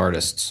lot of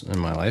artists in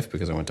my life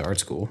because I went to art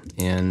school.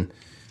 And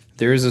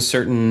there is a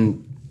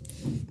certain,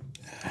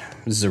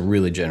 this is a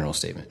really general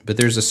statement, but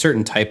there's a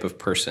certain type of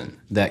person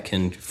that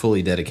can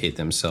fully dedicate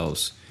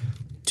themselves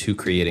to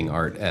creating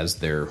art as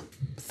their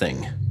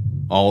thing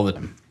all the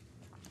time.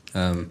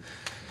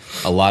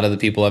 A lot of the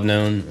people I've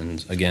known,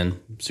 and again,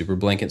 super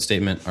blanket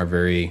statement, are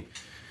very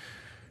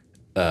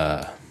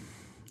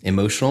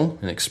emotional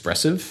and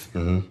expressive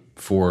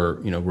for,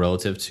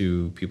 relative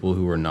to people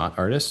who are not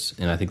artists.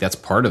 And I think that's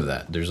part of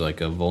that. There's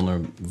like a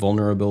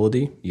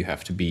vulnerability. You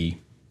have to be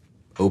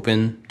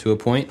open to a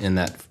point, and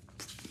that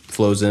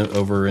flows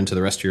over into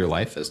the rest of your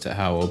life as to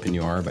how open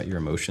you are about your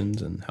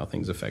emotions and how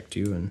things affect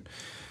you.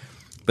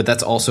 But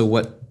that's also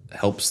what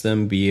helps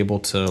them be able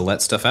to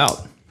let stuff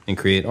out and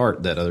create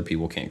art that other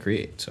people can't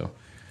create. So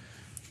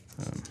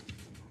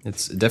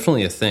it's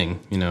definitely a thing.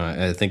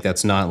 I think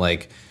that's not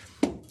like,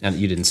 and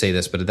you didn't say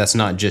this, but that's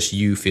not just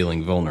you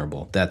feeling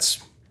vulnerable.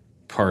 That's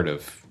part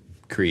of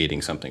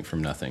creating something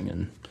from nothing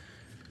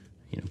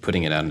and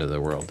putting it out into the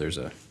world. There's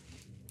a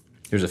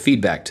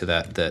feedback to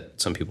that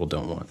some people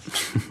don't want,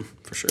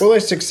 for sure. Well,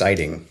 it's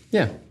exciting.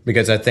 Yeah.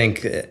 Because I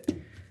think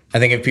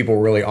if people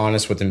were really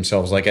honest with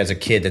themselves, like as a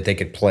kid, that they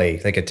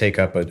could take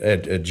up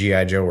a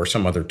G.I. Joe or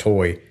some other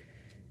toy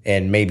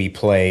and maybe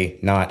play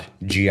not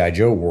G.I.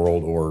 Joe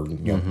world or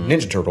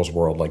Ninja Turtles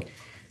world. Like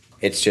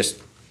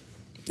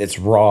it's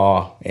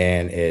raw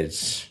and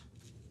it's,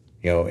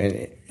 I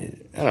don't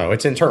know,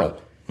 it's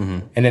internal. Mm-hmm.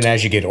 And then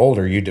as you get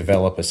older, you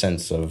develop a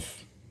sense of,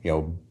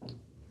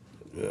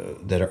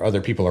 that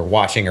other people are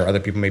watching or other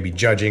people may be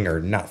judging or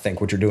not think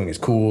what you're doing is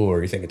cool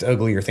or you think it's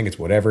ugly or think it's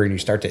whatever. And you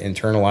start to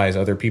internalize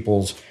other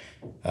people's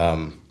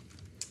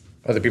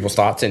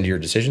thoughts into your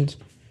decisions.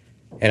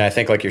 And I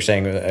think, like you're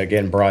saying,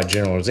 again, broad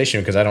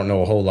generalization, because I don't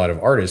know a whole lot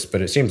of artists,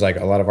 but it seems like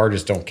a lot of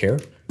artists don't care.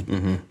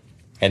 Mm-hmm.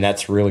 And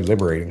that's really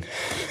liberating.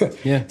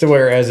 Yeah. To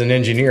where as an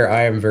engineer,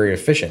 I am very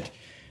efficient.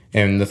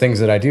 And the things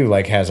that I do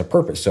has a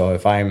purpose. So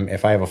if I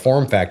have a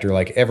form factor,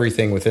 like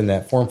everything within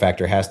that form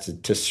factor has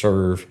to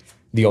serve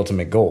the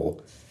ultimate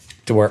goal,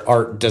 to where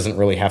art doesn't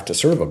really have to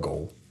serve a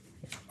goal.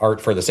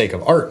 Art for the sake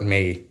of art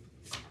may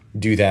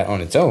do that on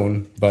its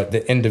own, but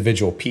the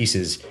individual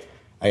pieces,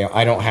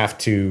 I don't have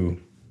to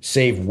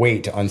save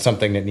weight on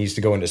something that needs to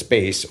go into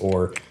space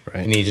or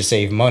need to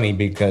save money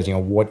because,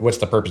 what's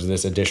the purpose of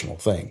this additional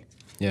thing?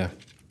 Yeah.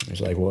 It's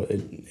like, well,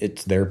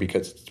 it's there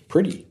because it's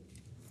pretty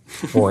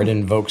or it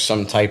invokes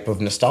some type of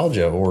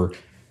nostalgia or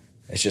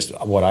it's just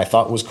what I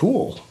thought was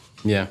cool.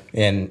 Yeah.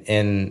 And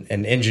in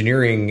an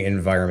engineering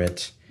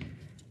environment,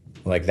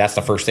 like that's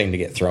the first thing to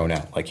get thrown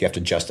out. Like you have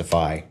to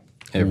justify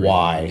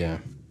why. Yeah.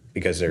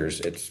 Because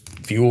it's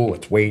fuel,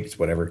 it's weight, it's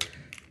whatever.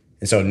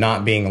 And so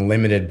not being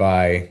limited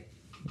by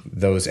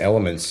those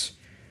elements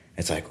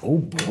It's like, oh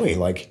boy,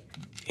 like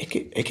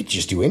it could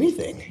just do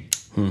anything.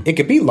 It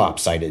could be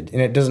lopsided,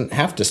 and it doesn't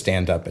have to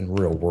stand up in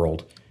real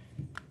world.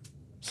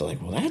 So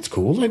like, well, that's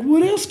cool. Like,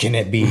 what else can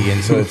it be?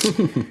 And so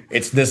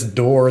it's this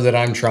door that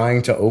I'm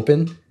trying to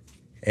open,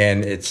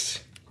 and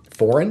it's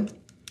foreign,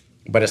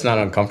 but it's not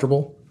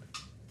uncomfortable.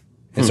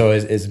 And so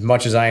as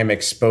much as I am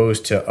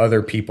exposed to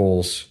other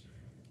people's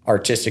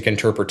artistic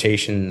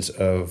interpretations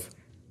of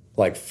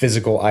like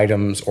physical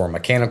items or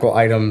mechanical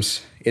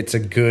items, it's a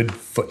good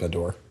foot in the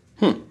door.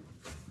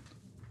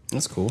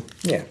 That's cool.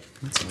 Yeah.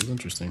 That sounds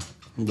interesting.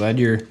 I'm glad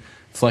you're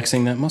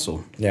flexing that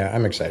muscle. Yeah,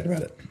 I'm excited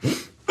about it.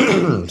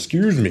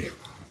 Excuse me.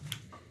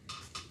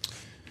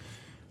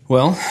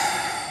 Well,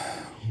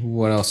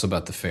 what else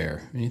about the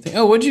fair? Anything?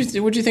 Oh, what'd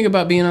you think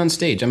about being on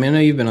stage? I mean, I know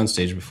you've been on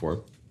stage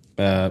before,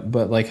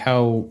 but like,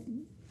 how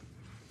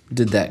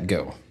did that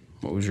go?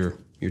 What was your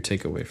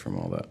takeaway from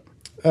all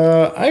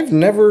that? I've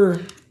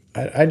never.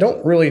 I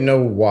don't really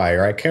know why,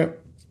 or I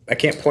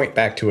can't point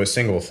back to a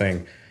single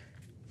thing.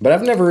 But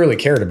I've never really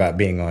cared about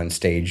being on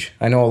stage.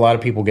 I know a lot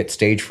of people get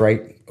stage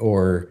fright,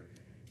 or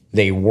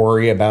they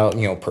worry about,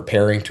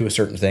 preparing to a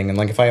certain thing. And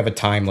like, if I have a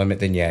time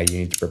limit, then yeah, you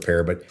need to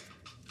prepare. But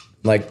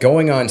like,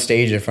 going on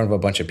stage in front of a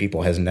bunch of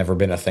people has never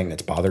been a thing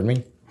that's bothered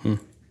me.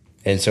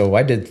 And so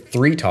I did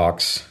 3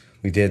 talks.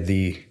 We did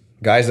the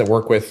guys that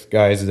work with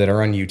guys that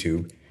are on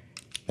YouTube.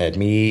 It had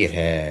me, it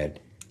had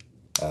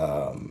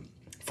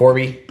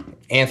Forby,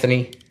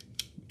 Anthony,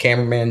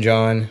 cameraman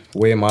John,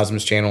 William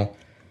Osmond's channel,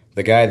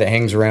 the guy that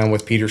hangs around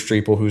with Peter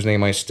Streeple, whose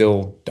name I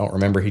still don't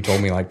remember. He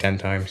told me like 10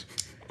 times.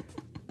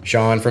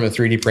 Sean from the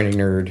 3D Printing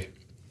Nerd,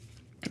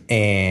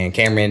 and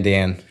cameraman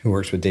Dan, who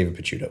works with David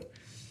Picciuto.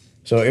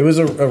 So it was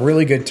a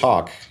really good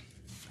talk,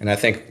 and I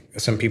think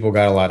some people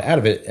got a lot out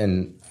of it,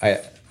 and I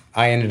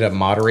ended up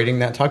moderating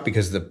that talk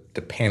because the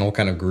panel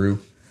kind of grew.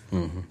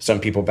 Some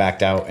people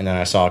backed out, and then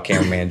I saw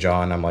cameraman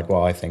John. I'm like,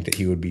 well, I think that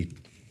he would be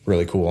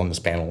really cool on this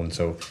panel, and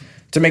so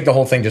to make the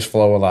whole thing just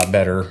flow a lot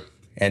better,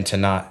 and to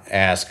not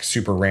ask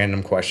super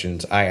random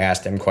questions, I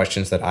asked them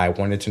questions that I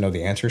wanted to know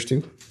the answers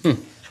to.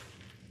 And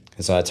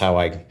so that's how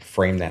I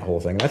framed that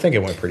whole thing. I think it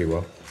went pretty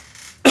well.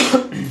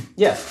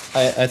 Yeah,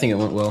 I think it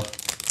went well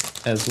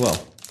as well.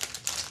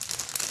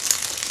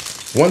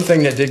 One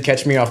thing that did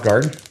catch me off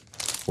guard,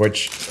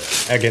 which,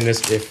 again,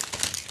 this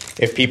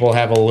if people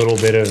have a little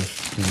bit of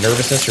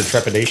nervousness or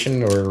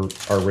trepidation or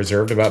are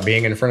reserved about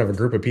being in front of a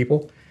group of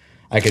people,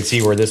 I could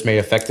see where this may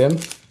affect them.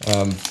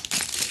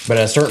 But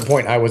at a certain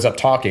point, I was up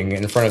talking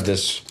in front of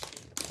this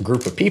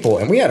group of people,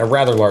 and we had a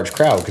rather large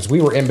crowd because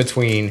we were in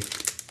between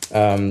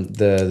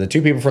the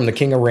 2 people from the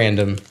King of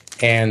Random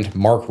and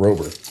Mark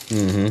Rober.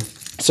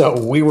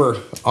 So we were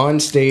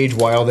on stage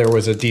while there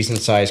was a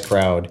decent-sized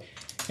crowd,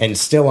 and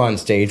still on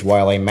stage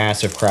while a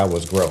massive crowd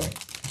was growing.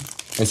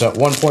 And so at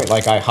one point,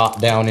 like, I hopped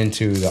down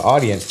into the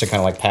audience to kind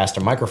of like pass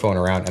the microphone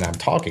around, and I'm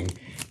talking,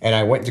 and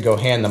I went to go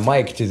hand the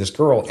mic to this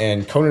girl,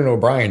 and Conan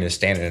O'Brien is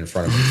standing in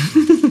front of me.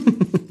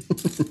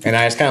 And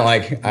I was kind of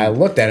like, I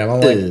looked at him, I'm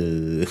like,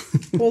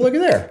 well, look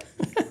at there.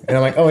 And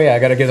I'm like, oh yeah, I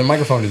got to give the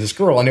microphone to this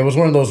girl. And it was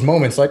one of those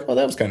moments like, oh,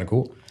 that was kind of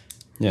cool.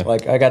 Yeah.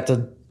 Like, I got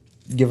to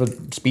give a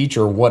speech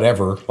or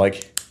whatever,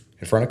 like,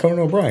 in front of Conan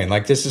O'Brien.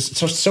 Like, this is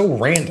so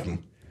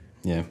random.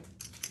 Yeah.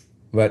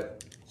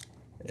 But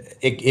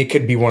it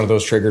could be one of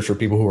those triggers for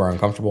people who are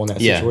uncomfortable in that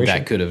situation. Yeah,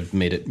 that could have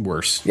made it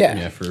worse.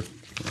 Yeah. For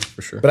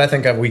sure. But I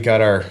think we got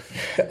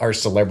our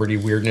celebrity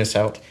weirdness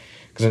out.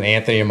 Because then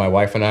Anthony and my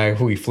wife and I,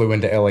 we flew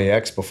into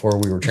LAX before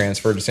we were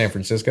transferred to San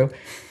Francisco,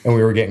 and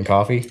we were getting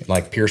coffee. And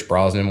like, Pierce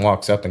Brosnan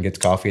walks up and gets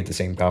coffee at the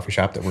same coffee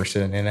shop that we're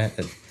sitting in at.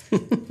 I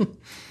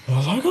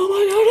was like, oh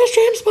my God,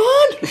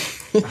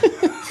 it's James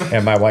Bond!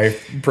 And my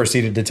wife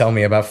proceeded to tell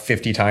me about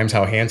 50 times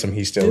how handsome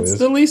he still is. It's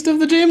the least of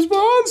the James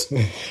Bonds.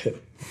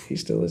 He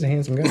still is a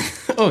handsome guy.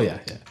 Oh, yeah.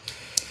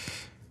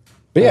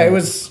 But yeah, it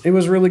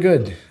was really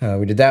good.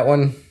 We did that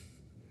one.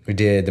 We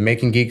did the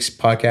Making Geeks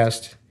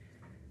podcast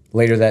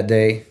later that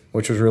day,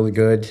 which was really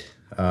good.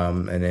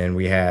 And then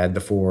we had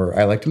the 4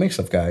 I Like to Make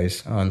Stuff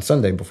guys on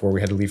Sunday before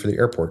we had to leave for the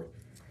airport.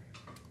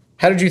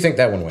 How did you think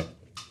that one went?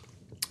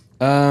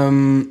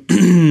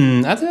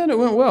 I thought it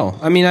went well.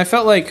 I mean, I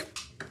felt like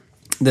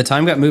the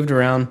time got moved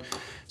around,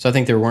 so I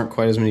think there weren't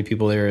quite as many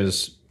people there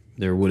as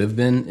there would have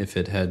been if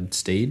it had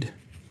stayed.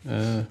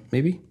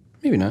 Maybe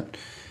not.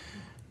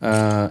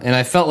 And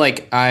I felt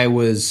like I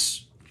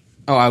was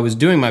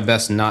doing my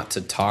best not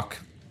to talk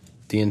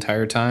the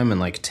entire time and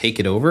like take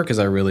it over, because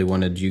I really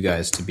wanted you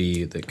guys to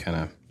be the kind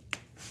of,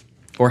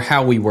 or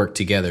how we work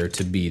together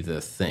to be the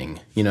thing.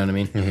 You know what I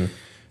mean?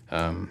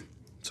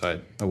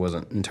 So I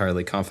wasn't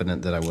entirely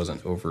confident that I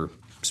wasn't over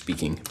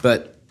speaking,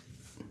 but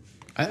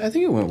I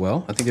think it went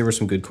well. I think there were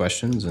some good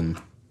questions,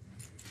 and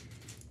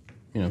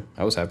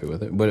I was happy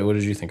with it. What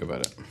did you think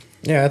about it?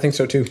 Yeah, I think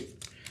so too.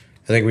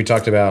 I think we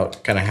talked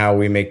about kind of how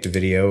we make the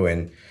video,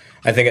 and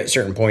I think at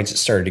certain points it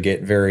started to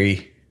get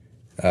very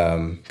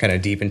kind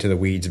of deep into the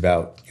weeds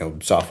about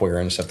software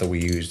and stuff that we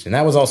used, and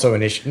that was also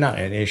an issue. Not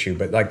an issue,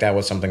 but like that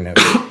was something that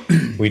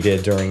we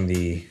did during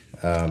the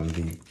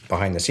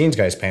behind the scenes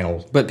guys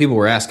panel. But people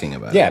were asking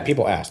about it. Yeah,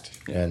 people asked,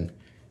 and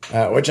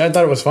Which I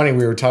thought it was funny.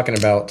 We were talking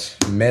about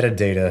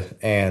metadata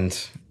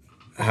and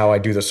how I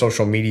do the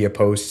social media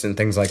posts and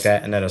things like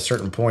that. And at a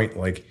certain point,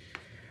 like,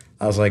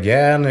 I was like,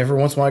 yeah, and every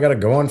once in a while I got to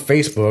go on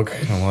Facebook.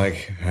 And I'm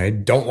like, I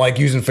don't like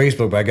using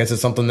Facebook, but I guess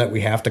it's something that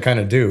we have to kind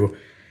of do.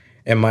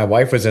 And my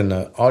wife was in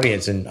the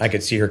audience, and I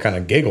could see her kind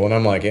of giggle. And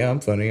I'm like, yeah,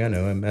 I'm funny. I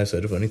know. I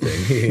said a funny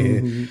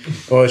thing.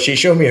 Well, she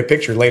showed me a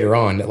picture later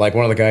on that, like,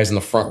 one of the guys in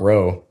the front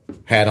row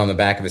had on the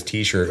back of his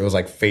T-shirt. It was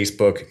like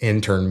Facebook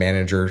intern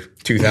manager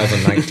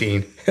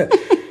 2019.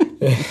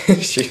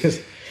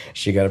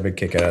 She got a big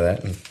kick out of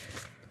that. And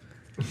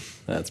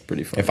that's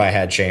pretty funny. if I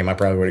had shame, I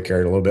probably would have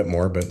cared a little bit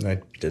more, but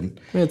I didn't.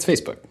 I mean, it's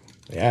Facebook.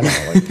 Yeah, I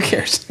know. Like, Who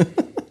cares?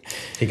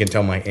 he can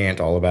tell my aunt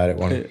all about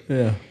it.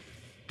 Yeah.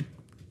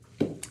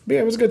 But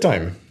yeah, it was a good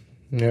time.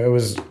 You know, it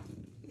was.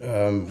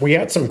 We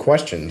had some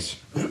questions,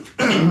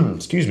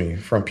 excuse me,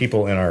 from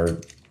people in our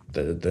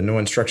the No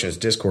Instructions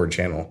Discord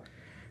channel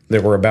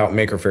that were about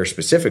Maker Faire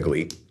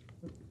specifically.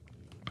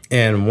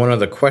 And one of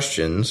the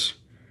questions,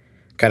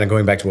 kind of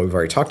going back to what we've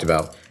already talked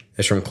about,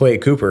 is from Clay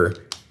Cooper.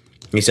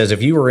 He says,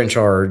 if you were in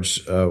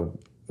charge,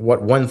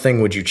 what one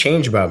thing would you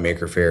change about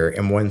Maker Faire,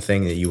 and one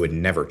thing that you would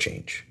never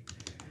change?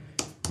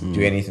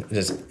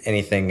 Does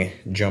anything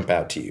jump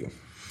out to you?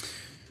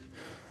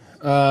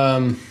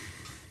 I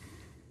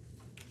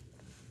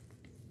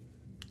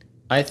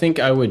think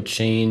I would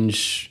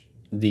change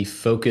the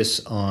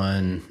focus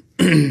on.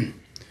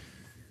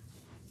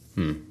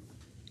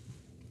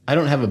 I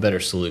don't have a better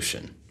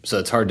solution, so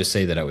it's hard to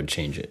say that I would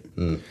change it.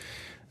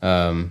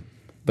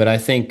 But I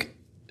think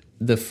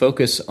the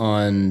focus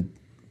on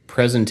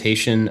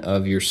presentation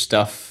of your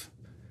stuff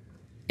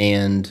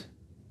and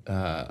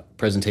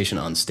presentation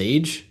on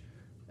stage,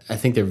 I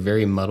think they're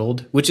very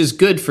muddled, which is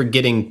good for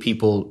getting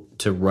people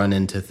to run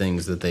into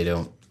things that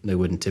they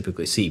wouldn't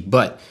typically see.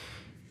 But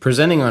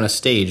presenting on a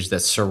stage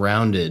that's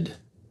surrounded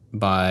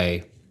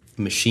by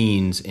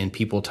machines and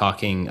people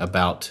talking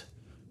about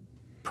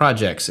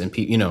projects and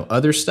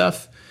other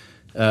stuff,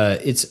 I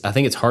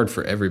think it's hard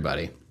for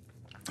everybody.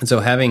 And so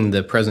having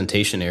the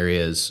presentation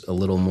areas a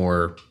little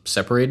more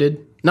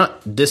separated,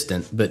 not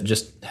distant, but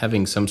just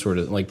having some sort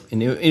of, like,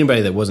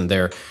 anybody that wasn't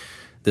there,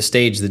 the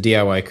stage, the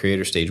DIY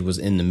creator stage, was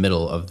in the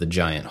middle of the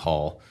giant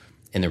hall,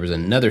 and there was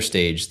another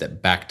stage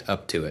that backed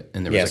up to it,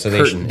 and there was a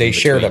curtain. They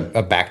shared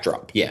a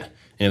backdrop. Yeah,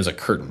 and it was a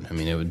curtain. I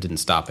mean, it didn't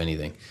stop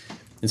anything,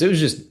 and so it was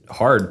just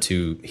hard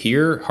to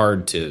hear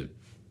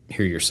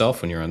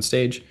yourself when you're on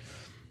stage.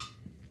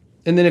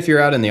 And then if you're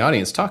out in the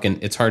audience talking,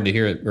 it's hard to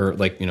hear it, or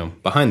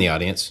behind the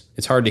audience,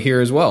 it's hard to hear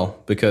as well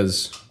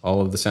because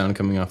all of the sound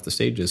coming off the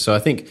stages. So I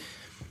think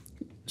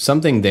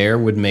something there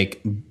would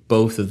make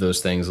both of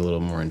those things a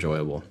little more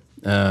enjoyable.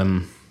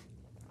 One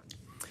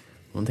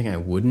thing I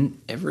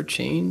wouldn't ever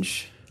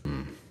change.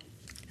 And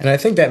I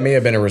think that may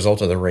have been a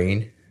result of the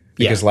rain,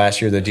 because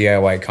last year the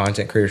DIY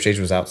content creator stage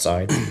was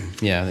outside.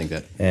 Yeah, I think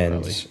that.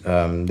 And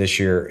this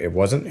year it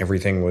wasn't.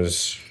 Everything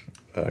was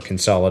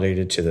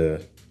consolidated to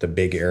the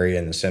big area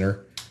in the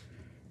center,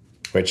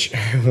 which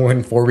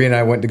when Forby and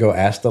I went to go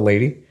ask the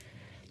lady,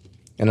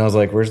 and I was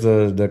like, where's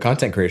the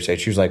content creator stage?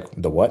 She was like,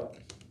 the what?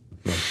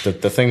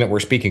 The thing that we're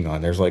speaking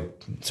on. There's like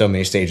so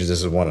many stages. This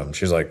is one of them.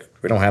 She's like,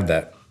 we don't have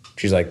that.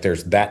 She's like,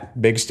 there's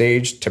that big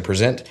stage to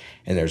present,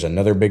 and there's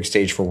another big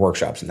stage for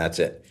workshops, and that's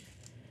it.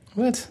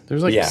 What?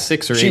 There's like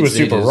 6 or 8 She was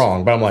stages. super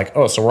wrong, but I'm like,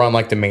 oh, so we're on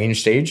like the main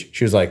stage?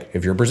 She was like,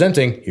 if you're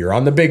presenting, you're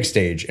on the big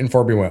stage. And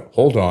Forby went,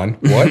 hold on,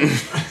 what?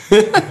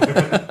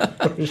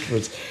 Which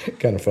was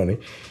kind of funny.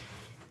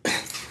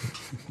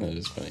 That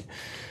is funny.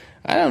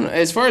 I don't know.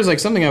 As far as like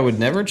something I would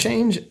never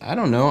change, I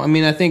don't know. I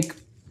mean, I think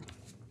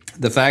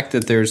the fact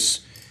that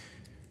there's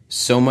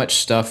so much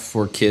stuff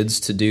for kids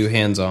to do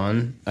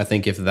hands-on, I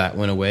think if that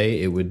went away,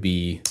 it would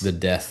be the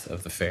death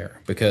of the fair.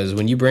 Because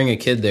when you bring a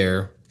kid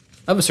there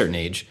of a certain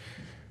age,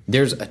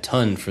 there's a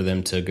ton for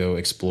them to go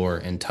explore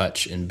and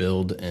touch and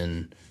build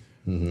and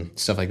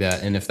stuff like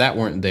that. And if that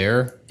weren't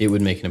there, it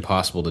would make it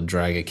impossible to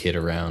drag a kid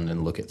around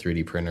and look at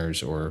 3D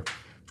printers or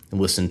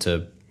listen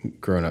to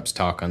grown-ups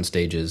talk on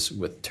stages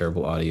with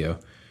terrible audio.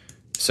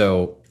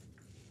 So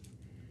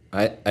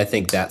I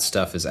think that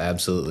stuff is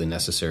absolutely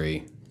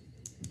necessary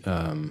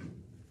to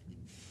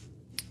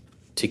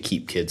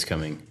keep kids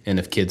coming. And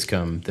if kids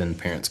come, then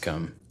parents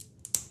come,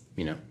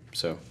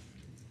 so.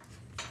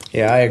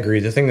 Yeah, I agree.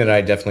 The thing that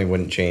I definitely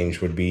wouldn't change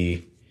would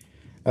be,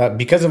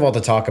 because of all the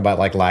talk about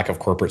like lack of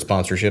corporate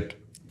sponsorship,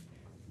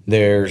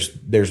 there's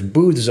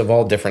booths of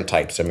all different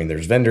types. I mean,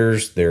 there's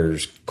vendors,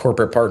 there's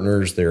corporate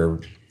partners, there are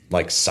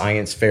like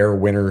science fair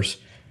winners,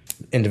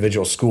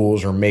 individual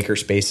schools or maker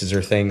spaces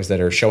or things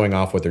that are showing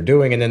off what they're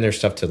doing. And then there's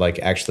stuff to like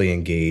actually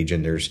engage.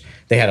 And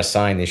they had a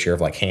sign this year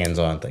of like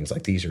hands-on things.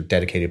 Like these are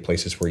dedicated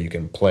places where you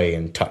can play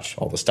and touch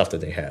all the stuff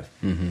that they have.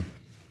 Mm-hmm.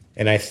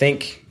 And I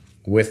think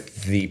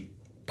with the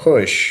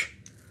push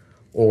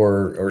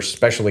or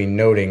especially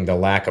noting the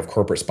lack of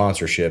corporate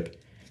sponsorship,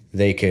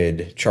 they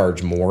could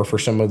charge more for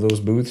some of those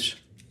booths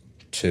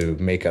to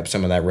make up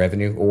some of that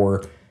revenue,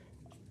 or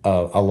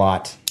a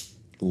lot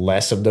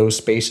less of those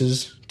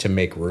spaces to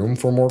make room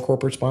for more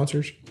corporate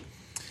sponsors.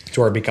 to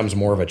where it becomes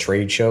more of a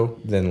trade show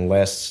than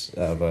less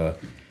of a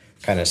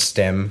kind of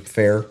STEM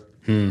fair.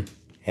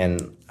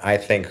 And I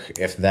think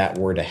if that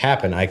were to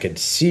happen, I could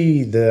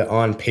see the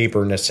on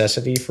paper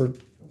necessity for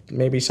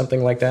maybe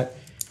something like that.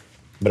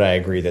 But I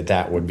agree that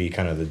that would be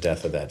kind of the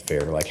death of that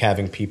fair. Like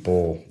having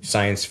people,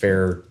 science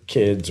fair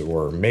kids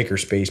or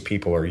makerspace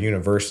people or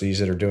universities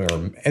that are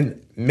doing,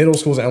 and middle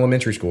schools and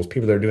elementary schools,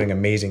 people that are doing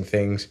amazing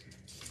things.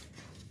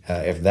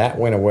 If that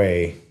went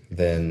away,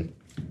 then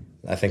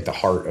I think the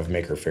heart of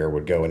Maker Faire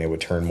would go and it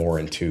would turn more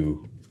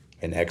into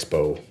an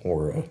expo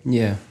or a...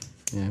 Yeah.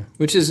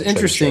 Which is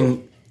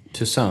interesting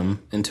to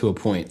some and to a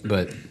point,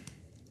 but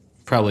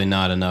probably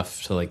not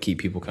enough to like keep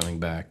people coming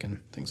back and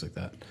things like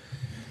that.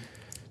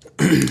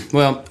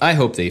 Well, I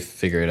hope they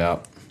figure it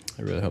out.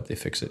 I really hope they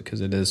fix it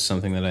because it is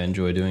something that I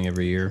enjoy doing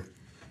every year.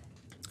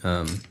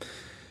 How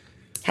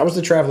was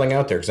the traveling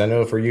out there? Because I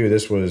know for you,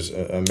 this was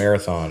a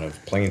marathon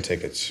of plane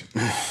tickets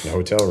and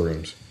hotel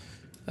rooms.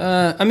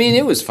 I mean,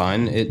 it was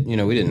fine.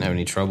 We didn't have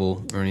any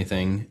trouble or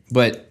anything,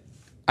 but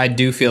I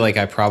do feel like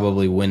I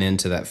probably went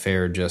into that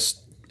fair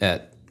just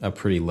at a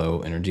pretty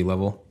low energy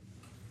level.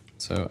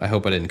 So I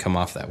hope I didn't come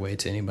off that way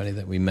to anybody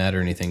that we met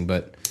or anything,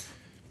 but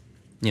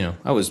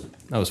I was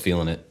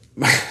feeling it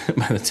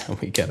by the time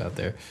we got out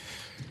there.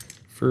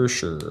 For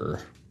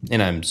sure.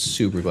 And I'm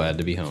super glad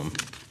to be home.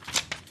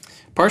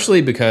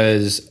 Partially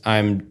because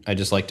I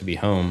just like to be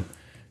home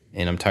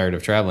and I'm tired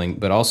of traveling,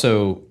 but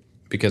also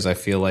because I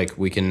feel like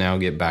we can now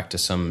get back to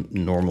some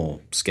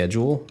normal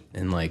schedule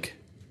and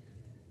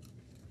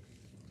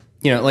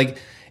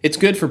it's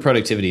good for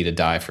productivity to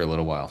die for a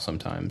little while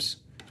sometimes.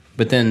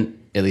 But then,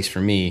 at least for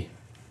me,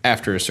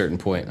 after a certain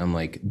point, I'm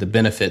like, the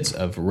benefits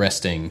of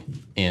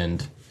resting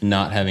and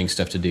not having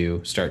stuff to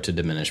do start to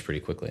diminish pretty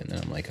quickly. And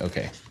then I'm like,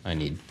 okay,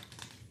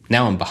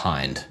 now I'm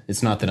behind.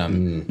 It's not that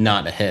I'm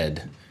not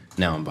ahead.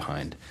 Now I'm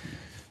behind.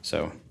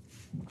 So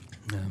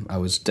I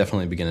was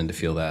definitely beginning to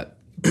feel that.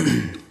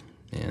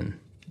 And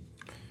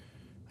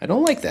I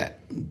don't like that.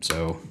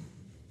 So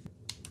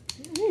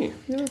the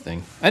other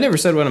thing. I never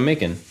said what I'm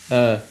making.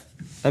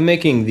 I'm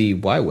making the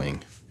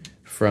Y-Wing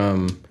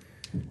from...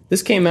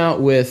 This came out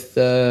with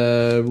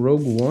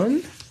Rogue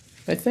One,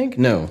 I think?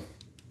 No.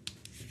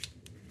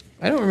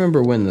 I don't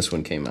remember when this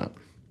one came out.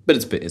 But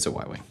it's a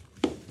Y-Wing.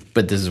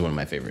 But this is one of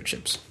my favorite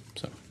ships.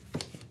 So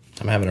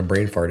I'm having a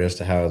brain fart as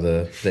to how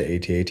the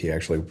AT-AT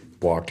actually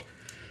walked.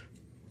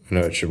 I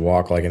know it should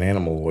walk like an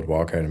animal would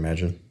walk, I'd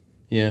imagine.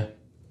 Yeah.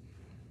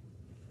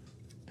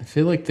 I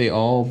feel like they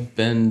all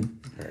bend...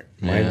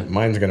 Right.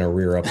 Mine's going to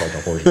rear up like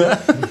a horse.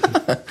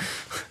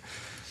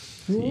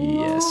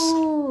 Yes.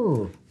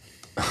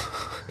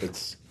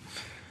 It's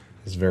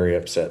very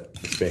upset.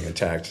 It's being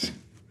attacked.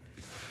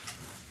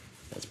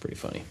 That's pretty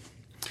funny.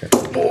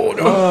 Oh,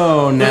 no.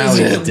 Oh, now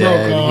he's broke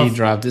dead. off. He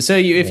dropped it. So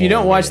if you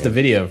don't watch the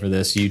video for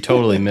this, you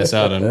totally miss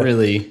out on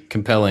really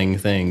compelling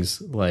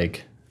things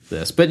like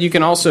this. But you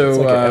can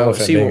also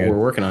elephant see what being we're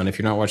working on. If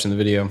you're not watching the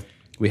video,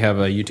 we have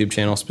a YouTube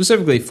channel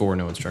specifically for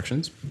No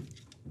Instructions.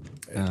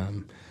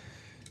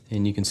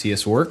 And you can see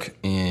us work.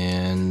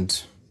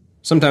 And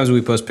sometimes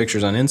we post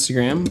pictures on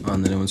Instagram,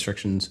 on the No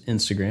Instructions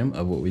Instagram,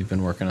 of what we've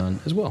been working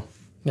on as well.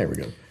 There we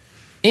go.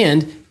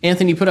 And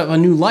Anthony put up a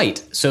new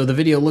light, so the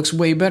video looks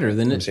way better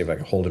than Let me it see if I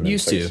can hold him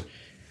used in place. to.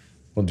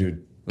 We'll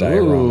do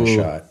diorama Ooh,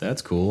 shot.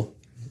 That's cool.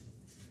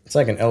 It's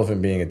like an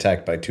elephant being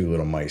attacked by two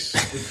little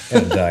mice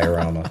in a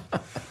diorama.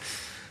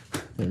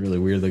 A really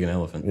weird looking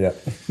elephant. Yeah.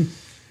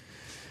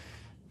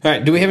 All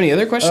right. Do we have any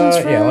other questions?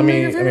 Yeah. Let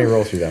me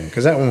roll through them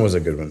because that one was a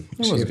good one.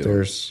 was See a if good one.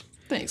 there's.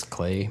 Thanks,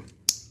 Clay.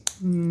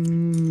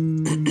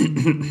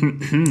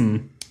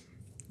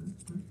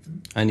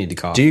 I need to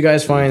cough. Do you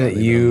guys find that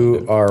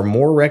you are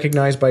more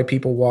recognized by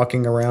people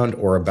walking around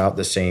or about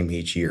the same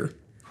each year?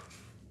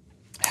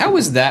 How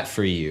was that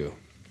for you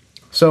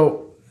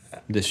So,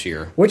 this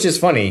year? which is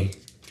funny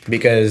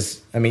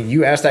because, I mean,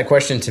 you asked that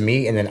question to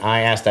me and then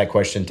I asked that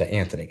question to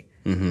Anthony.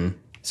 Mm-hmm.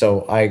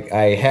 So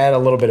I had a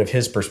little bit of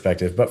his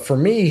perspective. But for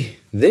me,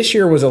 this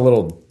year was a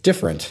little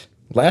different.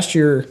 Last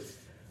year,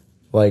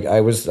 like,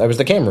 I was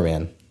the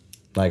cameraman.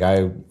 Like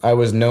I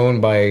was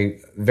known by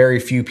very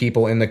few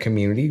people in the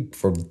community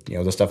for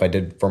the stuff I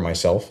did for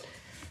myself.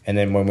 And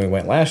then when we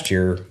went last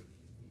year,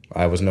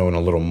 I was known a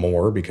little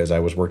more because I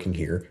was working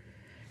here.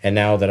 And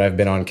now that I've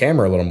been on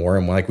camera a little more,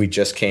 and like we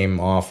just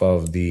came off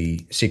of the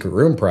Secret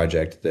Room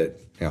project that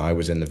I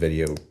was in the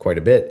video quite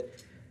a bit,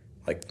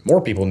 like more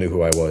people knew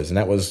who I was, and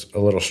that was a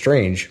little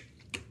strange.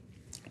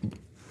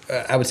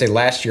 I would say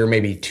last year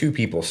maybe 2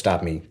 people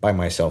stopped me by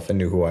myself and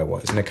knew who I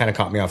was, and it kind of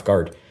caught me off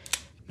guard.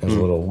 I was a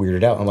little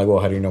weirded out. I'm like, well,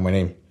 how do you know my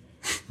name?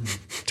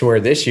 To where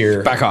this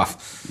year, Back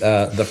off.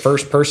 the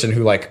first person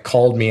who like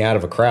called me out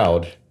of a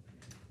crowd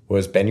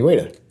was Ben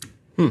Ueda.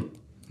 And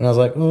I was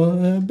like,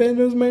 oh, Ben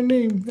knows my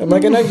name. I'm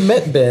like, and I've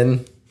met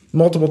Ben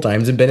multiple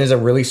times, and Ben is a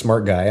really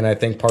smart guy. And I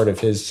think part of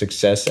his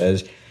success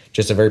as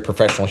just a very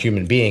professional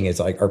human being is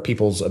like our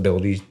people's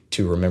ability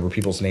to remember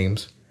people's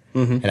names.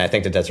 And I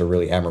think that that's a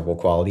really admirable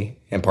quality.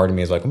 And part of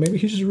me is like, well, maybe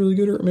he's just really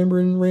good at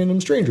remembering random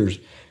strangers.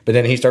 But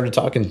then he started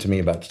talking to me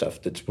about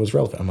stuff that was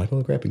relevant. I'm like,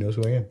 oh, crap, he knows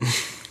who I am.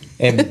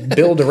 And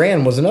Bill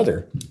Duran was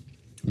another.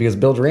 Because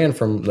Bill Duran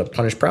from the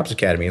Punished Props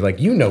Academy, like,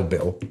 you know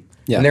Bill.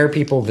 Yeah. And there are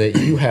people that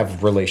you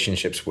have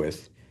relationships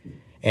with.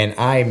 And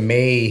I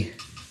may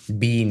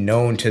be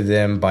known to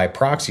them by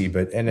proxy,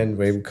 and then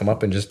they would come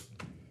up and just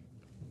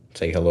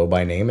say hello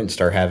by name and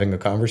start having a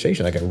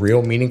conversation, like a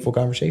real meaningful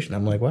conversation.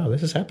 I'm like, wow,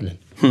 this is happening.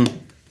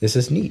 This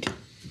is neat.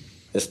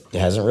 This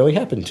hasn't really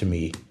happened to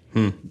me.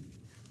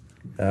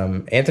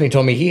 Anthony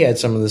told me he had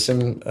some of the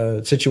same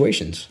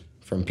situations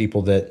from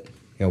people that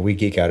we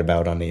geek out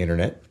about on the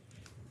internet.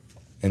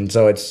 And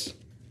so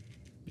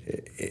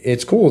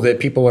it's cool that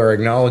people are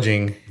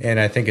acknowledging, and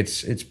I think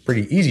it's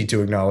pretty easy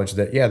to acknowledge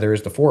that, yeah, there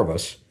is the four of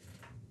us.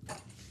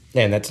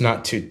 And that's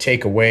not to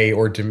take away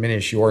or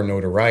diminish your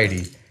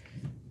notoriety,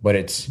 but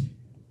it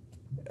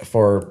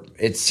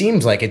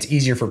seems like it's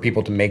easier for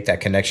people to make that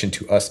connection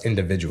to us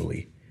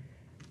individually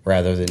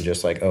rather than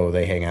just like, oh,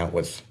 they hang out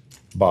with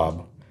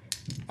Bob.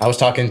 I was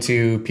talking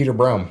to Peter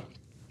Brown,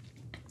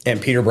 and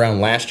Peter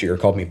Brown last year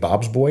called me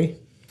Bob's Boy,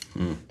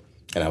 and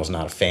I was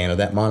not a fan of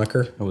that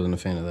moniker. I wasn't a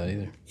fan of that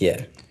either.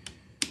 Yeah.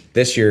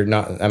 This year,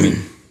 not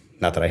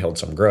that I held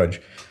some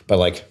grudge, but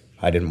like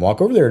I didn't walk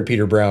over there to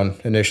Peter Brown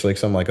initially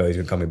because I'm like, oh, he's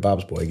going to call me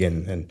Bob's Boy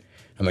again, and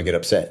I'm going to get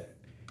upset.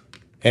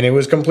 And it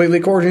was completely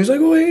cordial. He's like,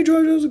 oh, hey,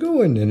 George, how's it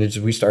going? And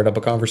we start up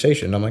a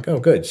conversation. I'm like, oh,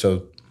 good.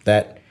 So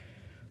that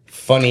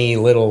funny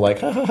little like,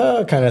 ha, ha,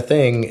 ha kind of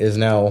thing is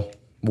now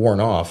worn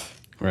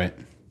off. Right.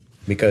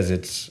 Because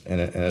it's an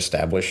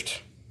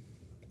established,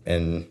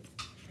 and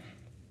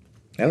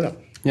I don't know.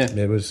 Yeah.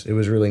 It was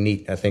really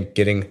neat. I think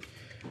getting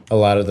a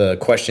lot of the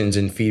questions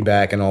and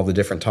feedback and all the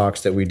different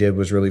talks that we did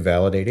was really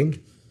validating.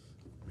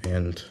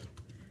 And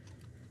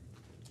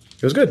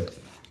it was good.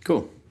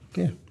 Cool.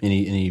 Yeah.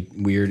 Any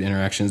weird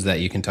interactions that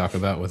you can talk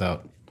about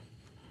without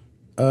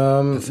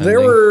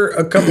there were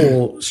a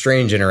couple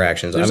strange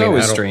interactions. There's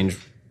always strange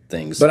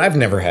things. But I've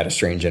never had a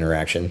strange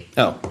interaction.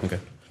 Oh, okay.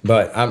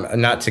 But I'm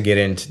not to get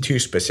into too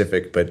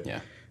specific, but yeah.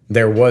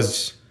 There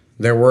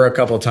were a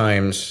couple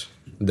times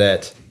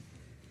that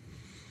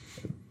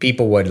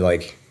people would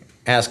like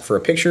ask for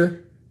a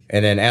picture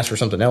and then ask for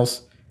something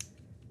else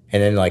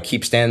and then like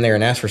keep standing there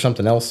and ask for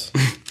something else.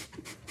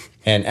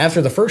 And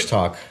after the first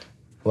talk,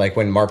 like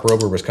when Mark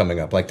Rober was coming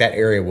up, like that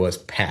area was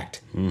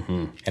packed.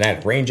 Mm-hmm. And I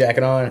had a rain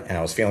jacket on and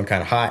I was feeling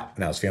kind of hot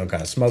and I was feeling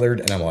kind of smothered.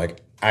 And I'm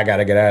like, I got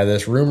to get out of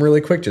this room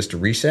really quick just to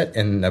reset.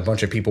 And a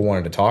bunch of people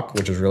wanted to talk,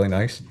 which was really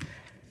nice.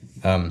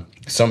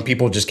 Some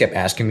people just kept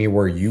asking me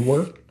where you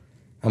were.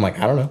 I'm like,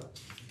 I don't know.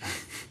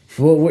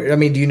 Well, I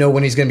mean, do you know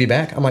when he's going to be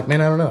back? I'm like,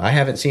 man, I don't know. I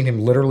haven't seen him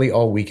literally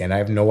all weekend. I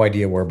have no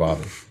idea where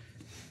Bob is.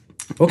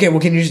 Okay, well,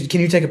 can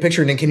you take a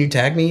picture and then can you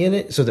tag me in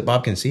it so that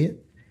Bob can see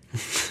it?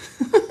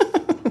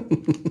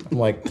 I'm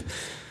like,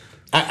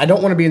 I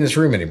don't want to be in this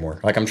room anymore.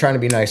 Like, I'm trying to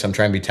be nice. I'm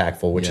trying to be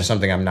tactful, which is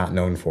something I'm not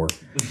known for.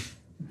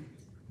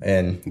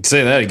 And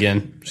say that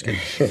again. Just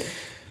kidding.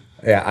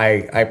 Yeah,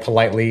 I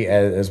politely,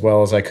 as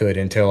well as I could,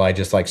 until I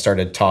just like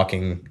started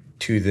talking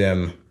to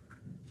them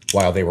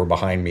while they were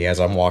behind me as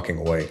I'm walking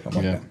away. I'm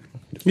like, yeah.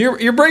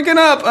 You're breaking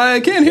up. I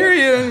can't hear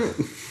you.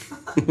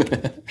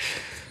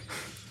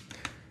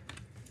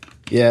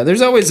 Yeah,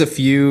 there's always a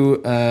few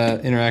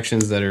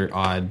interactions that are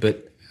odd,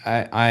 but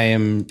I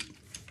am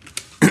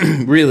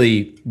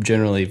really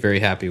generally very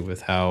happy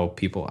with how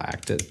people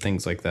act at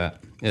things like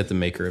that, at the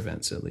maker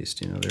events at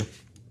least.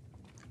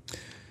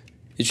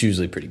 It's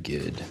usually pretty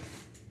good.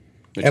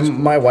 And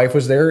my wife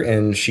was there,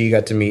 and she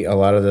got to meet a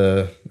lot of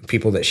the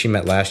people that she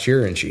met last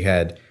year, and she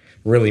had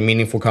really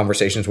meaningful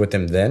conversations with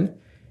them then.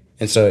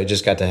 And so it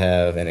just got to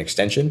have an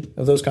extension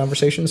of those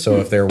conversations. So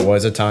if there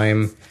was a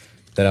time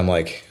that I'm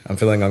like, I'm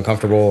feeling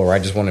uncomfortable or I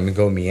just want to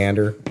go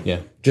meander,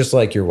 just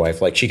like your wife,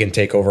 like she can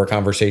take over a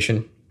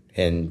conversation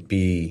and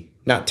be,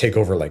 not take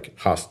over like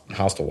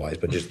hostile-wise,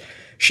 but just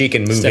she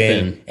can move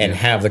in and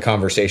have the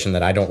conversation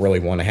that I don't really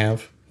want to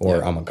have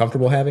or I'm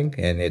uncomfortable having,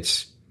 and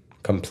it's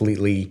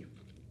completely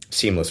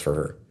seamless for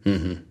her.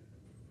 Mm-hmm.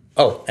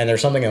 Oh, and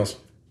there's something else.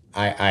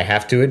 I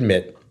have to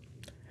admit,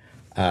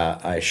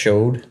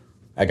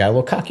 I got a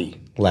little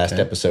cocky last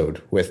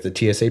episode with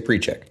the TSA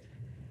pre-check.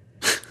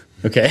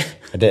 Okay.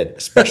 I did,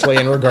 especially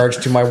in regards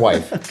to my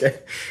wife. Okay.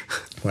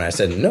 When I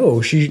said,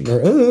 no, she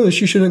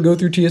shouldn't go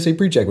through TSA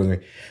pre-check with me.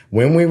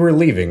 When we were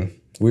leaving,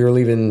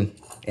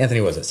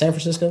 Anthony, was it San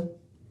Francisco?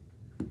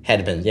 Had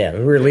to been, yeah.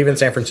 We were leaving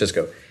San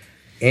Francisco.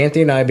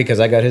 Anthony and I, because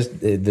I got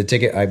the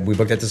ticket, we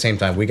booked at the same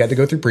time. We got to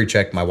go through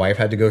pre-check. My wife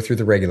had to go through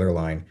the regular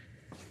line.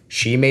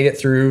 She made it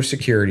through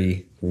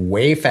security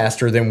way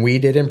faster than we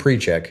did in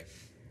pre-check.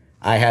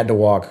 I had to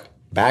walk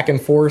back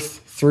and forth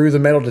through the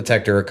metal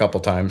detector a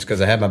couple times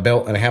because I had my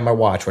belt and I had my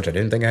watch, which I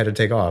didn't think I had to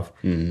take off.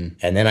 Mm-hmm.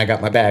 And then I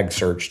got my bag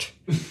searched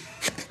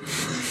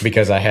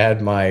because I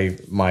had my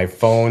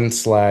phone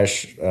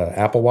 /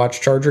 Apple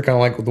Watch charger, kind of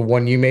like the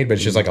one you made, but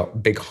it's just like a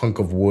big hunk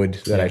of wood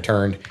that I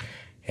turned.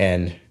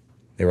 And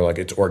they were like,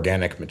 it's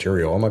organic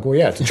material. I'm like, well,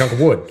 yeah, it's a chunk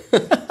of wood.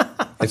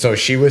 And so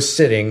she was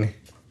sitting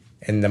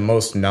in the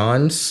most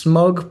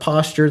non-smug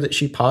posture that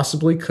she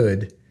possibly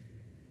could,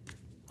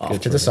 off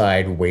to the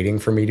side, waiting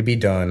for me to be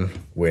done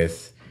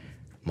with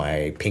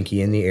my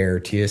pinky in the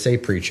air TSA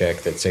pre-check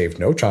that saved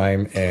no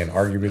time and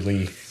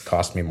arguably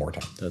cost me more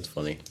time. That's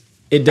funny.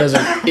 It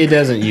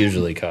doesn't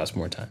usually cost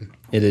more time.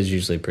 It is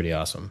usually pretty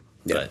awesome.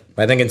 Yeah.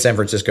 But I think in San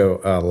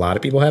Francisco, a lot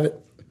of people have it.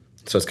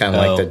 So it's kind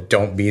of like the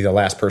don't be the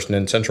last person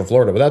in Central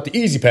Florida without the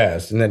Easy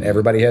Pass. And then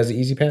everybody has the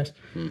Easy Pass.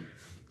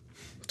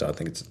 So I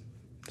think it's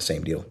the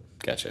same deal.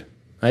 Gotcha.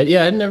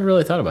 I'd never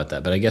really thought about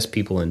that, but I guess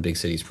people in big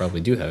cities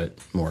probably do have it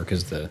more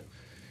because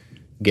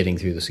getting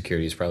through the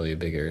security is probably a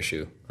bigger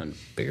issue on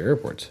bigger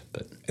airports.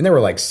 And there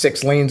were like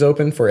 6 lanes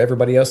open for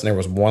everybody else, and there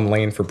was 1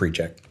 lane for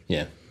pre-check.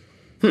 Yeah.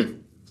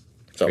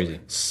 So, crazy.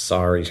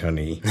 Sorry,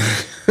 honey.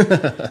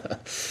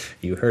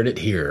 You heard it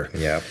here.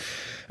 Yeah.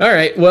 All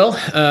right. Well,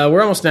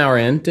 we're almost an hour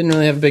in. Didn't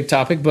really have a big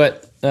topic,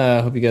 but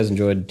I hope you guys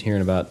enjoyed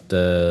hearing about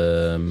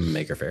the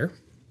Maker Faire.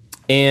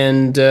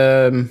 And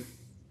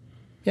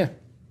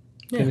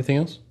anything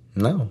else?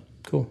 No.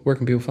 Cool. Where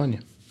can people find you?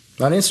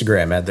 On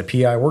Instagram at the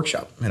PI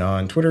Workshop and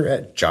on Twitter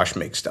at Josh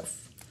Makes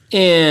Stuff.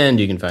 And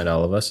you can find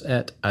all of us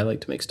at I Like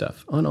to Make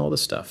Stuff on all the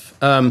stuff.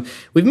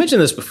 We've mentioned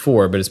this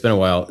before, but it's been a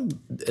while.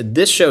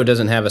 This show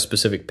doesn't have a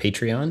specific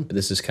Patreon, but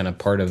this is kind of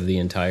part of the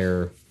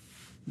entire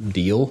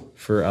deal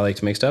for I Like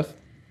to Make Stuff.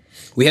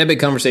 We had a big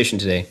conversation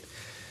today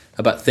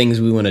about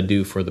things we want to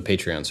do for the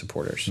Patreon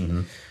supporters.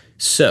 Mm-hmm.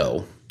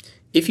 So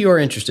if you are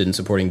interested in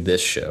supporting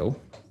this show,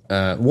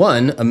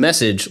 one, a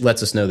message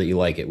lets us know that you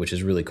like it, which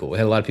is really cool. We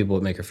had a lot of people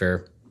at Maker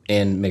Faire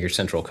and Maker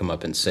Central come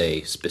up and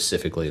say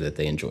specifically that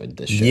they enjoyed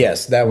this show.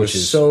 Yes, that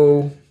was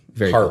so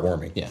very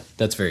heartwarming. Cool. Yeah,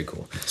 that's very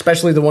cool.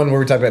 Especially the one where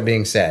we talked about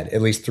being sad.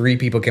 At least 3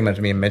 people came up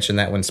to me and mentioned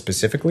that one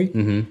specifically.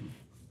 Mm-hmm.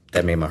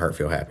 That made my heart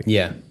feel happy.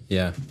 Yeah,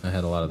 I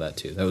had a lot of that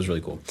too. That was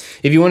really cool.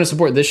 If you want to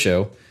support this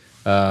show,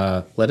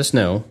 let us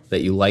know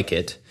that you like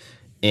it.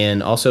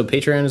 And also,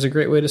 Patreon is a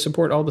great way to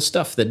support all the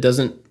stuff that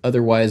doesn't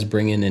otherwise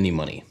bring in any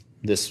money.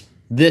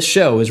 This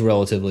show is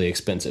relatively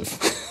expensive,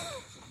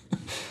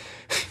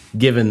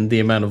 given the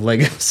amount of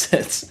Lego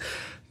sets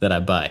that I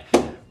buy.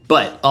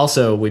 But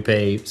also, we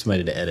pay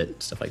somebody to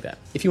edit, stuff like that.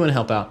 If you want to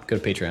help out, go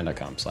to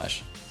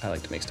patreon.com/I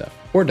like to make stuff.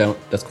 Or don't.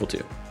 That's cool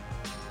too.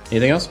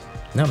 Anything else?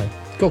 No, man.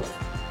 Cool.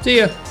 See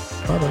ya.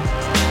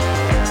 Bye-bye.